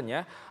luruskan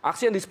bahwasannya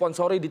aksi yang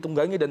disponsori,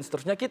 ditunggangi dan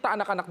seterusnya, kita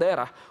anak-anak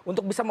daerah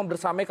untuk bisa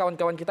membersamai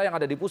kawan-kawan kita yang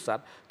ada di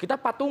pusat, kita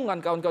patungan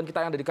kawan-kawan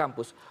kita yang ada di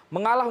kampus,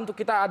 mengalah untuk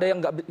kita ada yang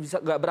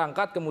nggak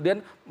berangkat, kemudian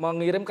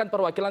mengirimkan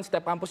perwakilan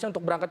setiap kampusnya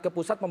untuk berangkat ke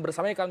pusat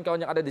membersamai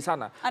kawan-kawan yang ada di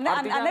sana.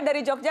 Anda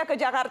dari Jogja ke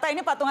Jakarta ini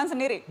patungan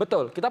sendiri?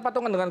 Betul, kita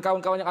patungan dengan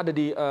kawan-kawan yang ada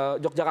di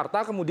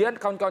Yogyakarta, kemudian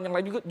kawan-kawan yang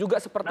lain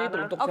juga seperti itu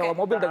untuk sewa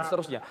mobil dan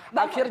seterusnya.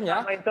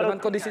 Akhirnya dengan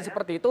kondisi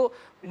seperti itu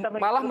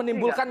malah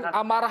menimbulkan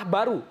amarah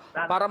baru.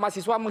 Para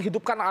mahasiswa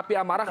menghidupkan api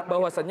amarah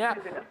bahwasannya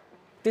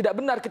tidak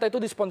benar kita itu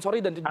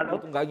disponsori dan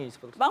ditunggangi.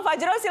 Bang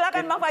Fajrul,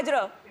 silakan Bang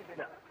Fajrul.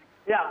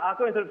 Ya,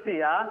 aku instruksi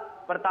ya.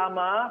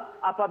 Pertama,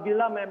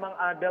 apabila memang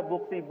ada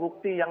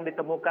bukti-bukti yang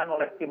ditemukan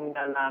oleh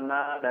timnya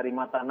Nana dari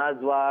Mata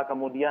Najwa,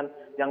 kemudian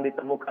yang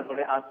ditemukan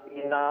oleh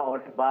Asina,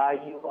 oleh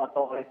Bayu,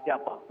 atau oleh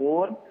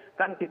siapapun,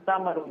 kan kita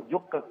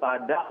merujuk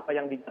kepada apa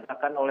yang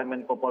dinyatakan oleh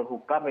Menko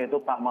Polhukam, yaitu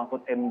Pak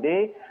Mahfud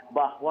MD,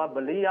 bahwa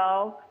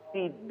beliau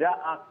tidak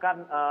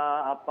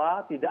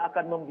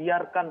akan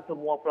membiarkan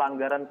semua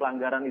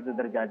pelanggaran itu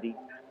terjadi.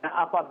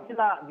 Nah,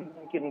 apabila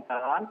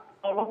dimungkinkan,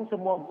 tolong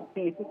semua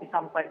bukti itu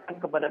disampaikan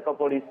kepada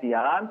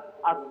kepolisian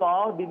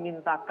atau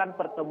dimintakan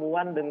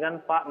pertemuan dengan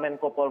Pak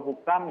Menko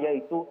Polhukam,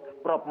 yaitu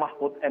Prof.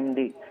 Mahfud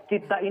MD.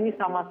 Kita ini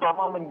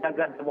sama-sama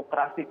menjaga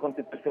demokrasi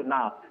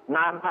konstitusional.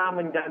 Nana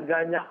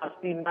menjaganya,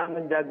 Astina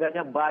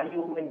menjaganya,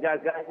 Bayu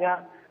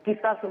menjaganya.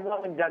 Kita semua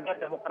menjaga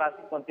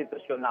demokrasi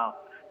konstitusional.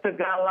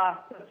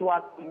 Segala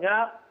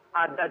sesuatunya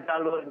ada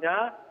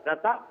jalurnya,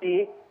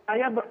 tetapi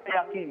saya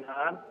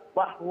berkeyakinan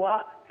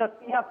bahwa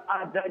setiap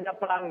adanya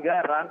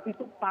pelanggaran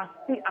itu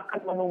pasti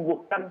akan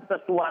menumbuhkan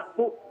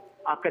sesuatu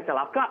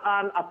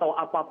kecelakaan atau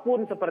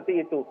apapun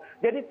seperti itu.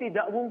 Jadi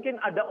tidak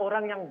mungkin ada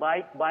orang yang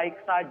baik-baik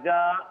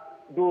saja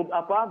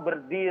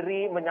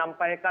berdiri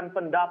menyampaikan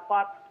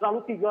pendapat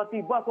lalu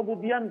tiba-tiba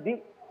kemudian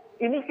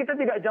ini kita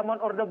tidak zaman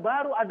Orde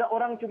Baru, ada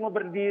orang cuma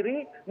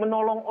berdiri,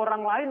 menolong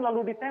orang lain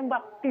lalu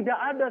ditembak. Tidak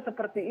ada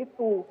seperti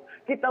itu.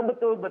 Kita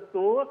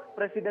betul-betul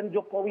Presiden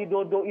Jokowi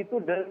Dodo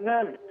itu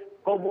dengan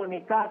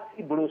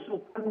komunikasi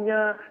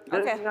belusukannya,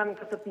 dengan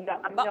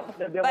kesetiaannya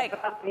pada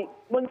demokrasi,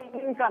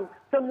 menginginkan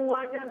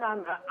semuanya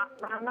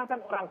Nana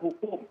kan orang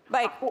hukum,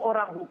 aku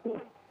orang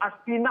hukum,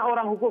 Astina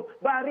orang hukum,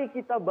 mari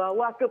kita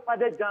bawa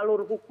kepada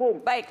jalur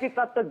hukum.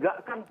 Kita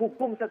tegakkan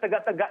hukum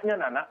setegak-tegaknya,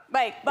 Nana.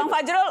 Baik, Bang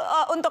Fajrul,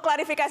 untuk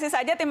klarifikasi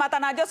saja, tim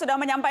Mata Najwa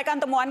sudah menyampaikan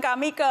temuan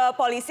kami ke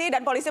polisi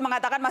dan polisi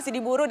mengatakan masih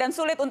diburu dan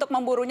sulit untuk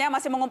memburunya,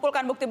 masih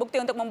mengumpulkan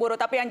bukti-bukti untuk memburu.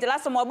 Tapi yang jelas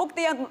semua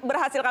bukti yang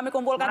berhasil kami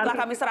kumpulkan telah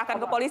kami serahkan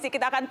ke polisi.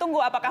 Kita akan tunggu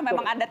apakah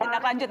memang ada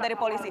tindak lanjut dari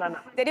polisi.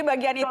 Jadi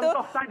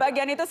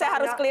bagian itu saya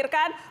harus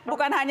clearkan,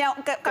 bukan hanya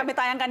kami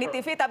tayangkan di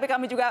TV, tapi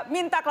kami juga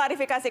minta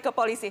klarifikasi ke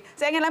polisi.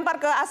 Saya ingin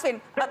lempar ke Asvin.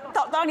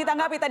 Tolong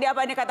ditanggapi tadi apa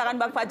yang dikatakan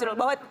Bang Fajrul,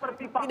 bahwa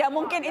tidak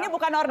mungkin, ini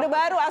bukan Orde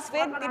Baru,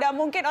 Asvin, tidak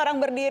mungkin orang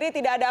berdiri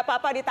tidak ada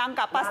apa-apa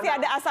ditangkap, pasti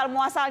ada asal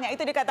muasalnya,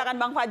 itu dikatakan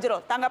Bang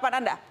Fajrul.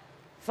 Tanggapan Anda?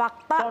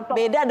 Fakta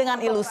beda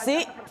dengan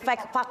ilusi,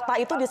 fakta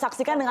itu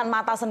disaksikan dengan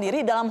mata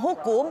sendiri. Dalam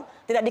hukum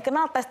tidak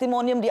dikenal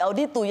testimonium di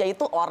auditu,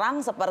 yaitu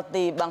orang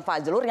seperti Bang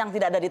Fajrul yang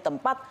tidak ada di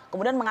tempat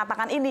kemudian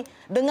mengatakan ini.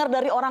 Dengar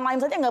dari orang lain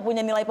saja nggak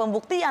punya nilai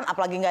pembuktian,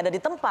 apalagi nggak ada di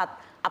tempat,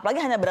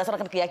 apalagi hanya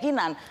berdasarkan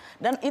keyakinan.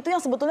 Dan itu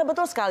yang sebetulnya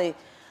betul sekali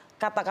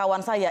kata kawan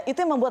saya, itu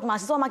yang membuat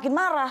mahasiswa makin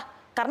marah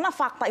karena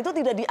fakta itu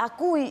tidak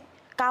diakui.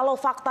 Kalau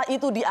fakta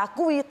itu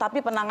diakui, tapi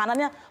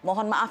penanganannya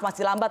mohon maaf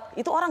masih lambat,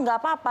 itu orang nggak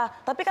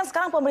apa-apa. Tapi kan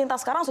sekarang pemerintah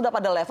sekarang sudah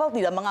pada level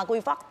tidak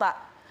mengakui fakta.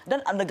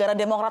 Dan negara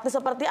demokratis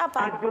seperti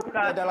apa?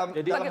 Dalam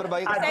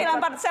berbagai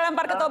saya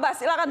lempar ke Tobas,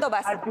 silakan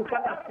Tobas.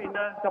 Ajukan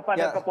Asvina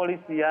kepada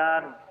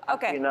kepolisian.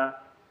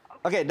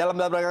 Oke, dalam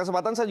beberapa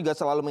kesempatan saya juga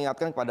selalu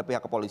mengingatkan kepada pihak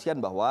kepolisian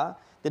bahwa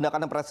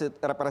tindakan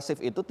represif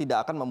itu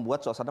tidak akan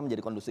membuat suasana menjadi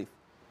kondusif.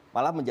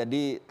 Malah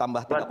menjadi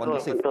tambah tidak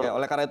kondusif. Ya,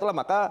 oleh karena itulah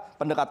maka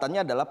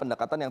pendekatannya adalah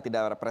pendekatan yang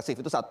tidak represif,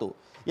 itu satu.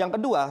 Yang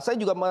kedua, saya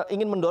juga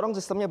ingin mendorong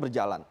sistemnya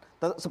berjalan.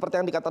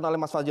 Seperti yang dikatakan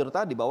oleh Mas Fajrul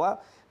tadi, bahwa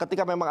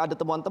ketika memang ada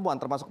temuan-temuan,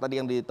 termasuk tadi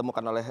yang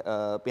ditemukan oleh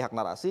pihak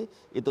narasi,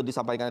 itu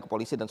disampaikan ke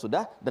polisi dan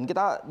sudah. Dan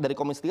kita dari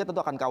Komisi 3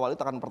 tentu akan kawal itu,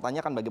 akan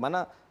mempertanyakan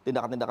bagaimana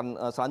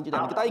tindakan-tindakan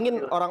selanjutnya. Dan kita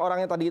ingin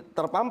orang-orang yang tadi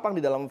terpampang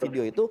di dalam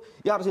video itu,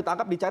 ya harus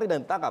ditangkap, dicari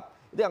dan ditangkap.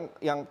 Itu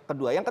yang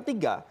kedua. Yang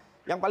ketiga,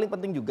 yang paling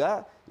penting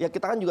juga, ya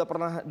kita kan juga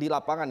pernah di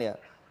lapangan ya.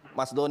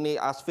 Mas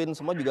Doni, Asvin,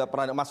 semua juga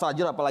pernah, Mas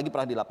Fajrul apalagi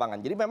pernah di lapangan.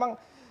 Jadi memang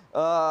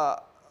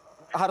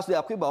harus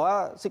diakui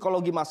bahwa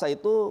psikologi massa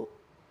itu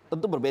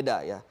tentu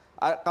berbeda ya.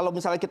 Kalau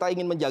misalnya kita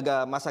ingin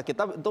menjaga massa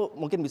kita, itu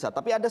mungkin bisa.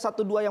 Tapi ada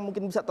satu dua yang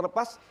mungkin bisa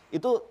terlepas,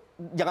 itu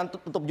jangan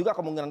tutup juga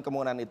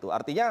kemungkinan-kemungkinan itu.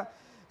 Artinya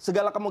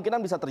segala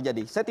kemungkinan bisa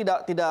terjadi. Saya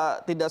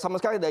tidak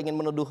sama sekali tidak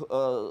ingin menuduh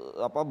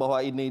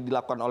bahwa ini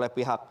dilakukan oleh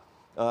pihak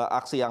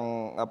aksi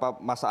yang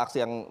masa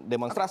aksi yang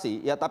demonstrasi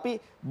ya, tapi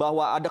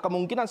bahwa ada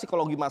kemungkinan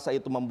psikologi massa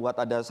itu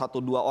membuat ada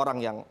 1-2 orang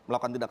yang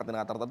melakukan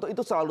tindakan-tindakan tertentu,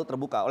 itu selalu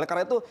terbuka. Oleh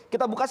karena itu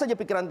kita buka saja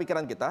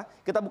pikiran-pikiran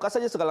kita buka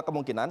saja segala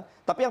kemungkinan,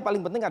 tapi yang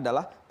paling penting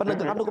adalah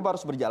penegakan hukum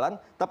harus berjalan,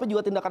 tapi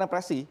juga tindakan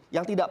represi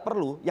yang tidak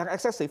perlu, yang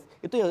eksesif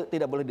itu ya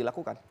tidak boleh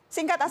dilakukan.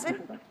 Singkat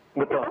Asvin.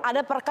 Betul.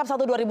 Ada Perkap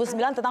 1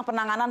 2009 tentang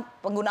penanganan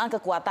penggunaan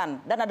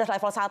kekuatan dan ada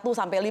level 1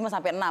 sampai 5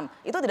 sampai 6.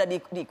 Itu tidak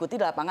diikuti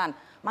di lapangan.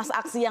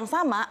 Masa aksi yang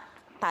sama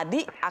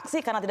tadi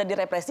aksi karena tidak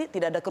direpresi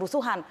tidak ada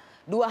kerusuhan.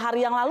 2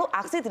 hari yang lalu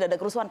aksi tidak ada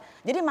kerusuhan.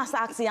 Jadi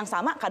masa aksi yang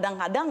sama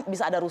kadang-kadang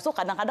bisa ada rusuh,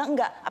 kadang-kadang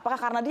enggak. Apakah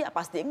karena dia?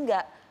 Pasti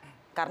enggak.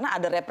 Karena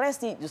ada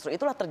represi, justru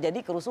itulah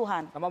terjadi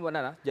kerusuhan. Sama Mbak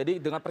Nana, jadi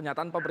dengan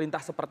pernyataan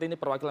pemerintah seperti ini,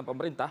 perwakilan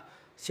pemerintah,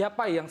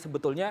 siapa yang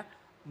sebetulnya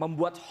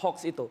membuat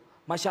hoax itu?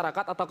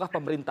 Masyarakat ataukah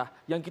pemerintah?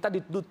 Yang kita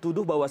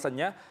dituduh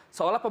bahwasannya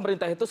seolah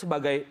pemerintah itu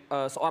sebagai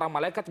seorang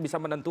malaikat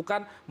bisa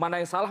menentukan mana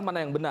yang salah,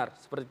 mana yang benar.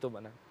 Seperti itu,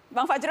 Mbak Nana.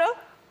 Bang Fajrul?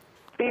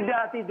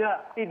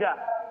 Tidak.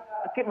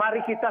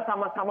 Mari kita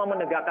sama-sama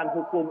menegakkan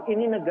hukum.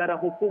 Ini negara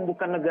hukum,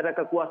 bukan negara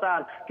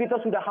kekuasaan.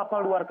 Kita sudah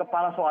hafal luar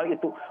kepala soal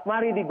itu.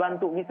 Mari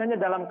dibantu. Misalnya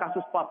dalam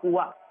kasus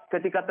Papua,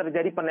 ketika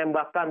terjadi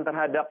penembakan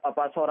terhadap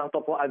seorang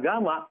tokoh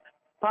agama,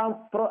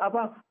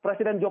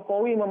 Presiden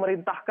Jokowi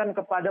memerintahkan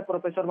kepada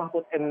Profesor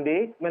Mahfud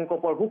MD, Menko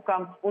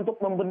Polhukam,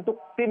 untuk membentuk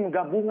tim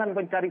gabungan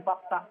pencari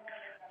fakta.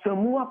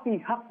 semua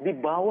pihak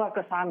dibawa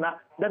ke sana,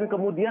 dan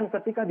kemudian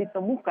ketika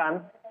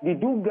ditemukan,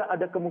 diduga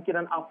ada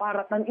kemungkinan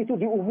aparat, dan itu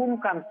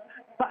diumumkan.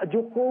 Pak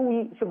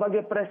Jokowi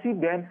sebagai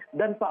presiden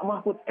dan Pak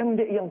Mahfud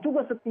MD yang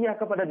juga setia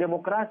kepada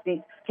demokrasi,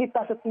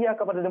 kita setia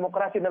kepada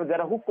demokrasi dan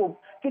negara hukum,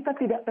 kita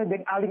tidak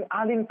tebeng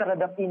aling-aling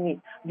terhadap ini.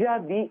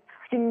 Jadi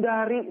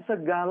hindari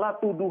segala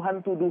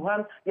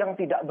tuduhan-tuduhan yang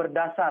tidak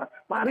berdasar.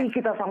 Mari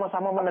kita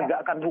sama-sama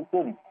menegakkan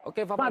hukum.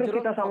 Oke, Pak Mari Fajrul,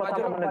 kita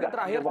sama-sama menegakkan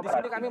terakhir di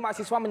sini kami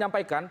mahasiswa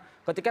menyampaikan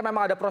ketika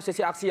memang ada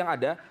prosesi aksi yang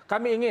ada,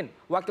 kami ingin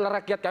wakil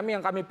rakyat kami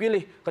yang kami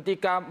pilih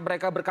ketika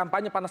mereka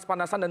berkampanye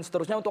panas-panasan dan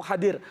seterusnya untuk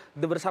hadir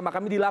bersama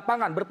kami di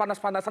lapangan,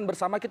 berpanas-panasan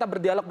bersama, kita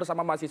berdialog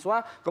bersama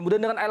mahasiswa, kemudian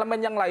dengan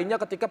elemen yang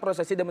lainnya ketika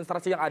prosesi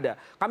demonstrasi yang ada.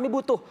 Kami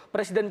butuh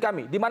presiden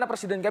kami, di mana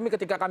presiden kami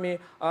ketika kami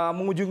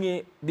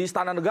mengunjungi di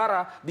Istana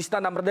Negara, di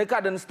Istana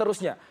Merdeka dan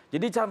seterusnya.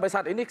 Jadi sampai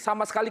saat ini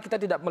sama sekali kita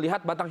tidak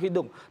melihat batang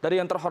hidung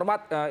dari yang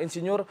terhormat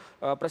Insinyur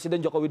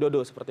Presiden Joko Widodo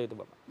seperti itu,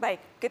 Bapak. Baik,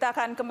 kita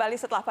akan kembali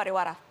setelah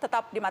pariwara.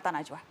 Tetap di Mata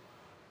Najwa.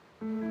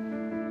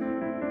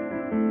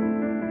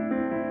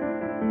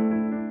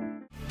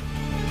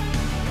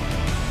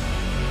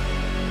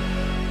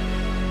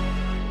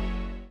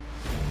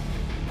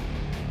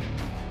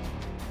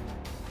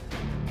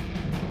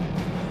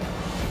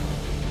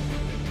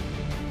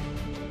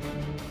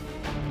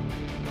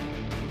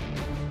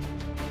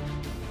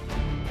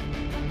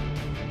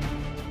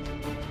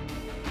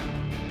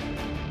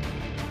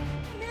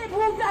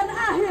 Bukan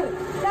akhir,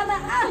 karena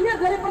akhir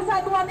dari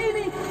persatuan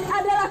ini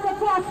adalah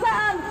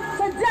kekuasaan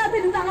sejati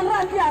di tangan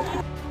rakyat.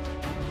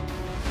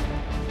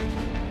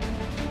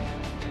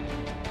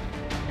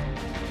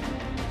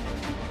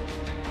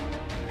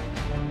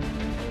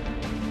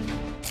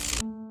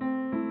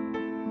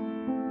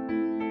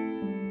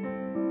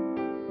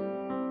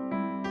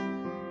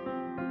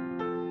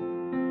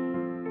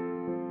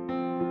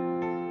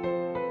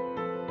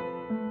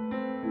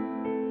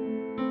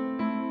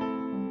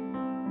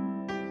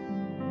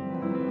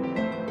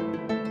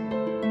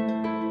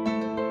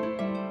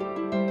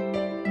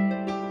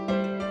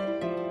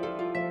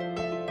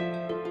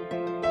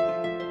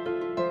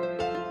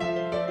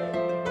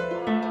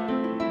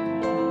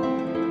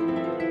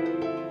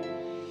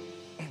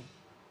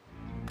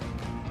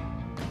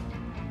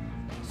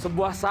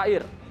 Sebuah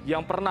syair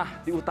yang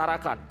pernah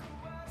diutarakan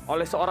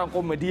oleh seorang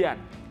komedian,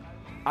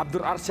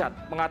 Abdur Arsyad,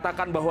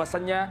 mengatakan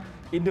bahwasannya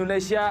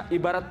Indonesia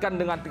ibaratkan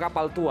dengan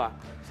kapal tua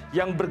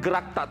yang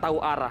bergerak tak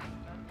tahu arah.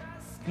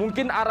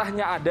 Mungkin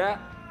arahnya ada,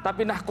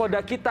 tapi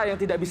nahkoda kita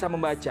yang tidak bisa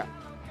membaca.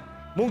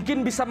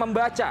 Mungkin bisa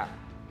membaca,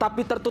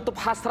 tapi tertutup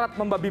hasrat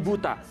membabi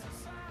buta.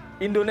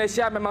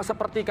 Indonesia memang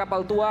seperti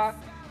kapal tua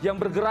yang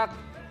bergerak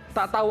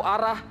tak tahu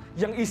arah,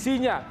 yang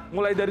isinya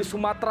mulai dari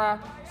Sumatera,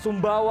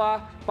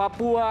 Sumbawa,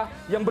 Papua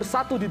yang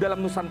bersatu di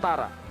dalam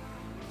Nusantara.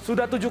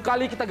 Sudah 7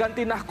 kali kita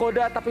ganti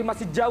nahkoda tapi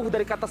masih jauh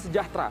dari kata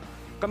sejahtera.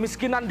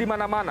 Kemiskinan di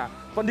mana-mana,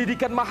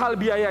 pendidikan mahal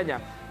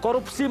biayanya,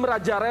 korupsi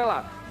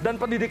merajalela, dan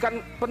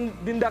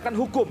penindakan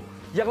hukum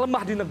yang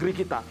lemah di negeri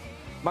kita.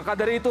 Maka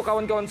dari itu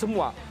kawan-kawan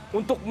semua,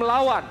 untuk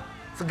melawan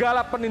segala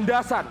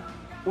penindasan,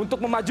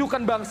 untuk memajukan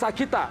bangsa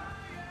kita,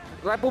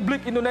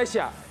 Republik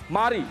Indonesia,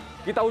 mari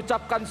kita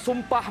ucapkan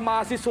Sumpah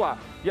Mahasiswa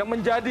yang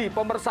menjadi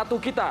pemersatu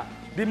kita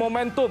di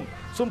momentum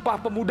Sumpah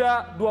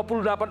Pemuda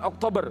 28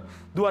 Oktober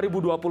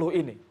 2020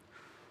 ini.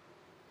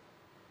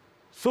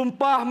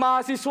 Sumpah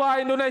Mahasiswa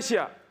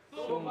Indonesia.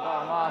 Sumpah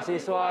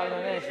Mahasiswa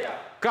Indonesia.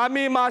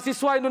 Kami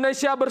mahasiswa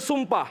Indonesia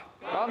bersumpah.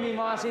 Kami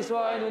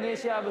mahasiswa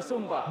Indonesia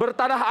bersumpah.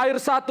 Bertanah air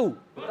satu.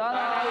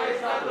 Bertanah air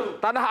satu.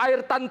 Tanah air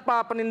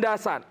tanpa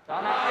penindasan.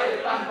 Tanah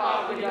air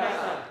tanpa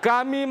penindasan.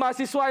 Kami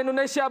mahasiswa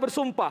Indonesia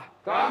bersumpah.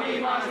 Kami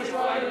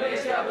mahasiswa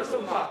Indonesia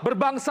bersumpah.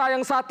 Berbangsa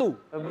yang satu.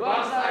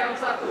 Berbangsa yang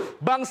satu.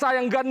 Bangsa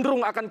yang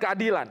gandrung akan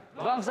keadilan.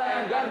 Bangsa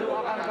yang gandrung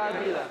akan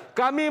keadilan.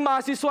 Kami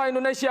mahasiswa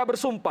Indonesia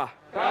bersumpah.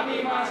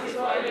 Kami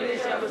mahasiswa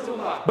Indonesia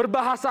bersumpah.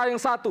 Berbahasa yang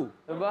satu.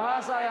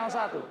 Berbahasa yang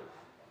satu.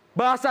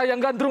 Bahasa yang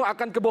gandrung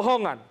akan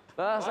kebohongan.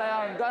 Bahasa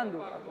yang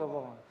gandrung akan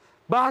kebohongan.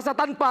 Bahasa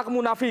tanpa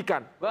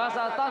kemunafikan.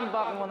 Bahasa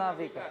tanpa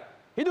kemunafikan.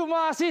 Hidup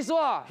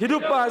mahasiswa.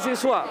 Hidup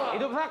mahasiswa.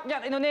 Hidup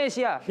rakyat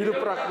Indonesia.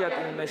 Hidup rakyat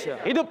Indonesia.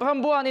 Hidup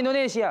perempuan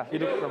Indonesia.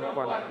 Hidup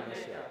perempuan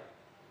Indonesia.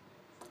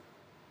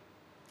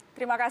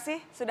 Terima kasih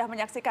sudah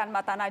menyaksikan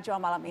Mata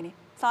Najwa malam ini.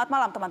 Selamat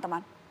malam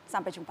teman-teman.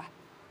 Sampai jumpa.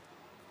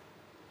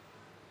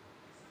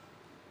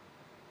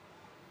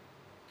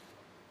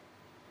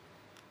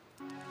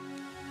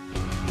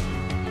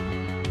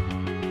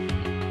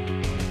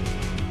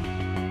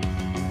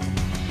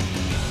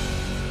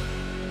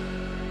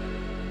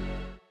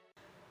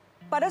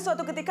 Pada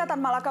suatu ketika Tan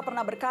Malaka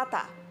pernah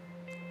berkata,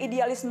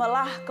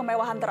 idealismelah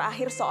kemewahan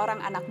terakhir seorang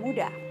anak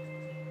muda.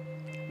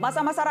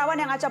 Masa-masa rawan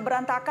yang acap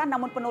berantakan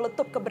namun penuh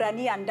letup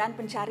keberanian dan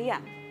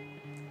pencarian.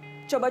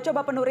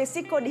 Coba-coba penuh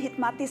risiko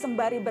dihikmati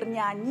sembari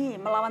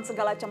bernyanyi melawan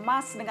segala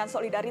cemas dengan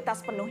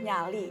solidaritas penuh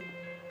nyali.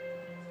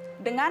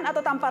 Dengan atau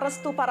tanpa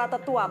restu para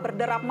tetua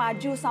berderap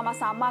maju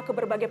sama-sama ke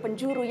berbagai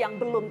penjuru yang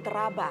belum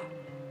teraba.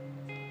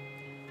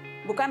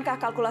 Bukankah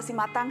kalkulasi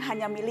matang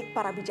hanya milik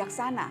para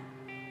bijaksana?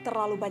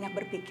 Terlalu banyak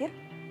berpikir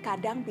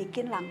kadang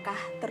bikin langkah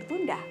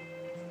tertunda.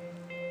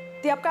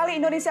 Tiap kali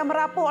Indonesia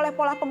merapuh oleh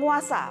pola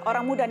penguasa,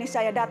 orang muda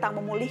niscaya datang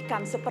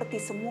memulihkan seperti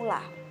semula.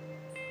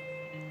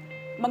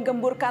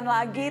 Menggemburkan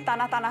lagi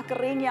tanah-tanah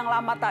kering yang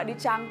lama tak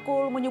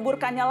dicangkul,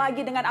 menyuburkannya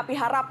lagi dengan api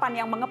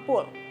harapan yang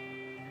mengepul.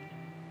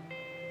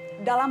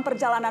 Dalam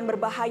perjalanan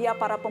berbahaya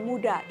para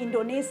pemuda,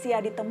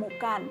 Indonesia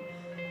ditemukan.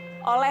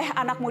 Oleh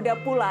anak muda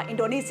pula,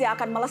 Indonesia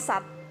akan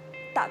melesat,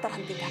 tak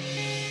terhentikan.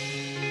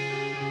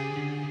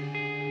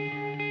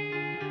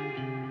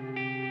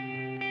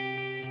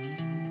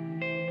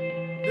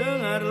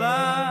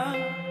 Dengarlah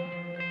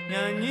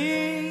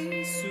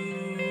nyanyi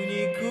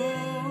sunyiku,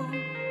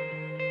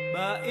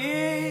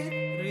 bait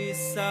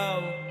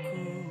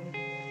risauku,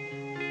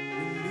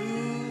 rindu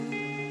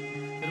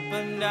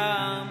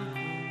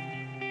terpendamku,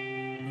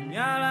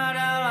 menyala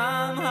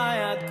dalam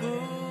hayatku,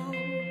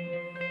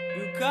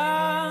 duka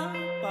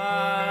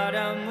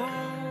padamu,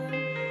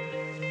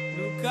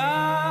 duka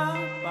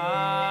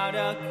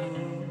padaku,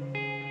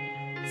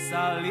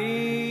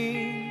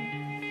 saling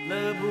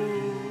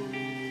lebu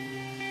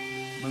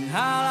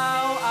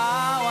menghalau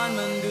awan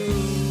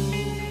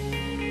mendung.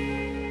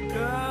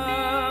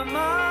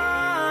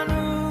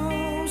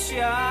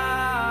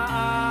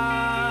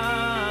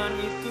 Kemanusiaan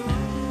itu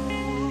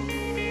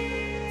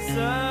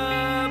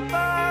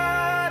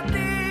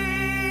seperti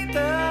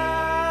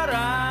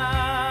terang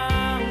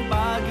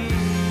pagi,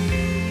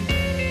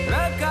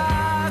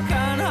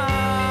 rekahkan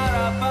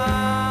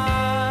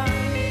harapan,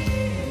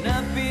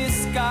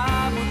 menepis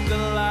kabut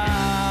gelap.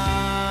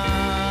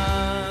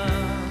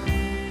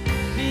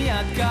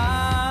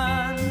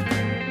 Niatkan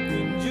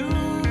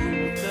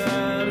kunjung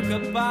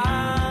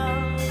terkepal,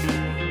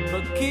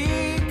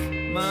 bekik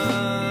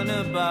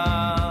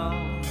menebal,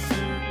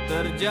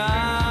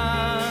 terjadi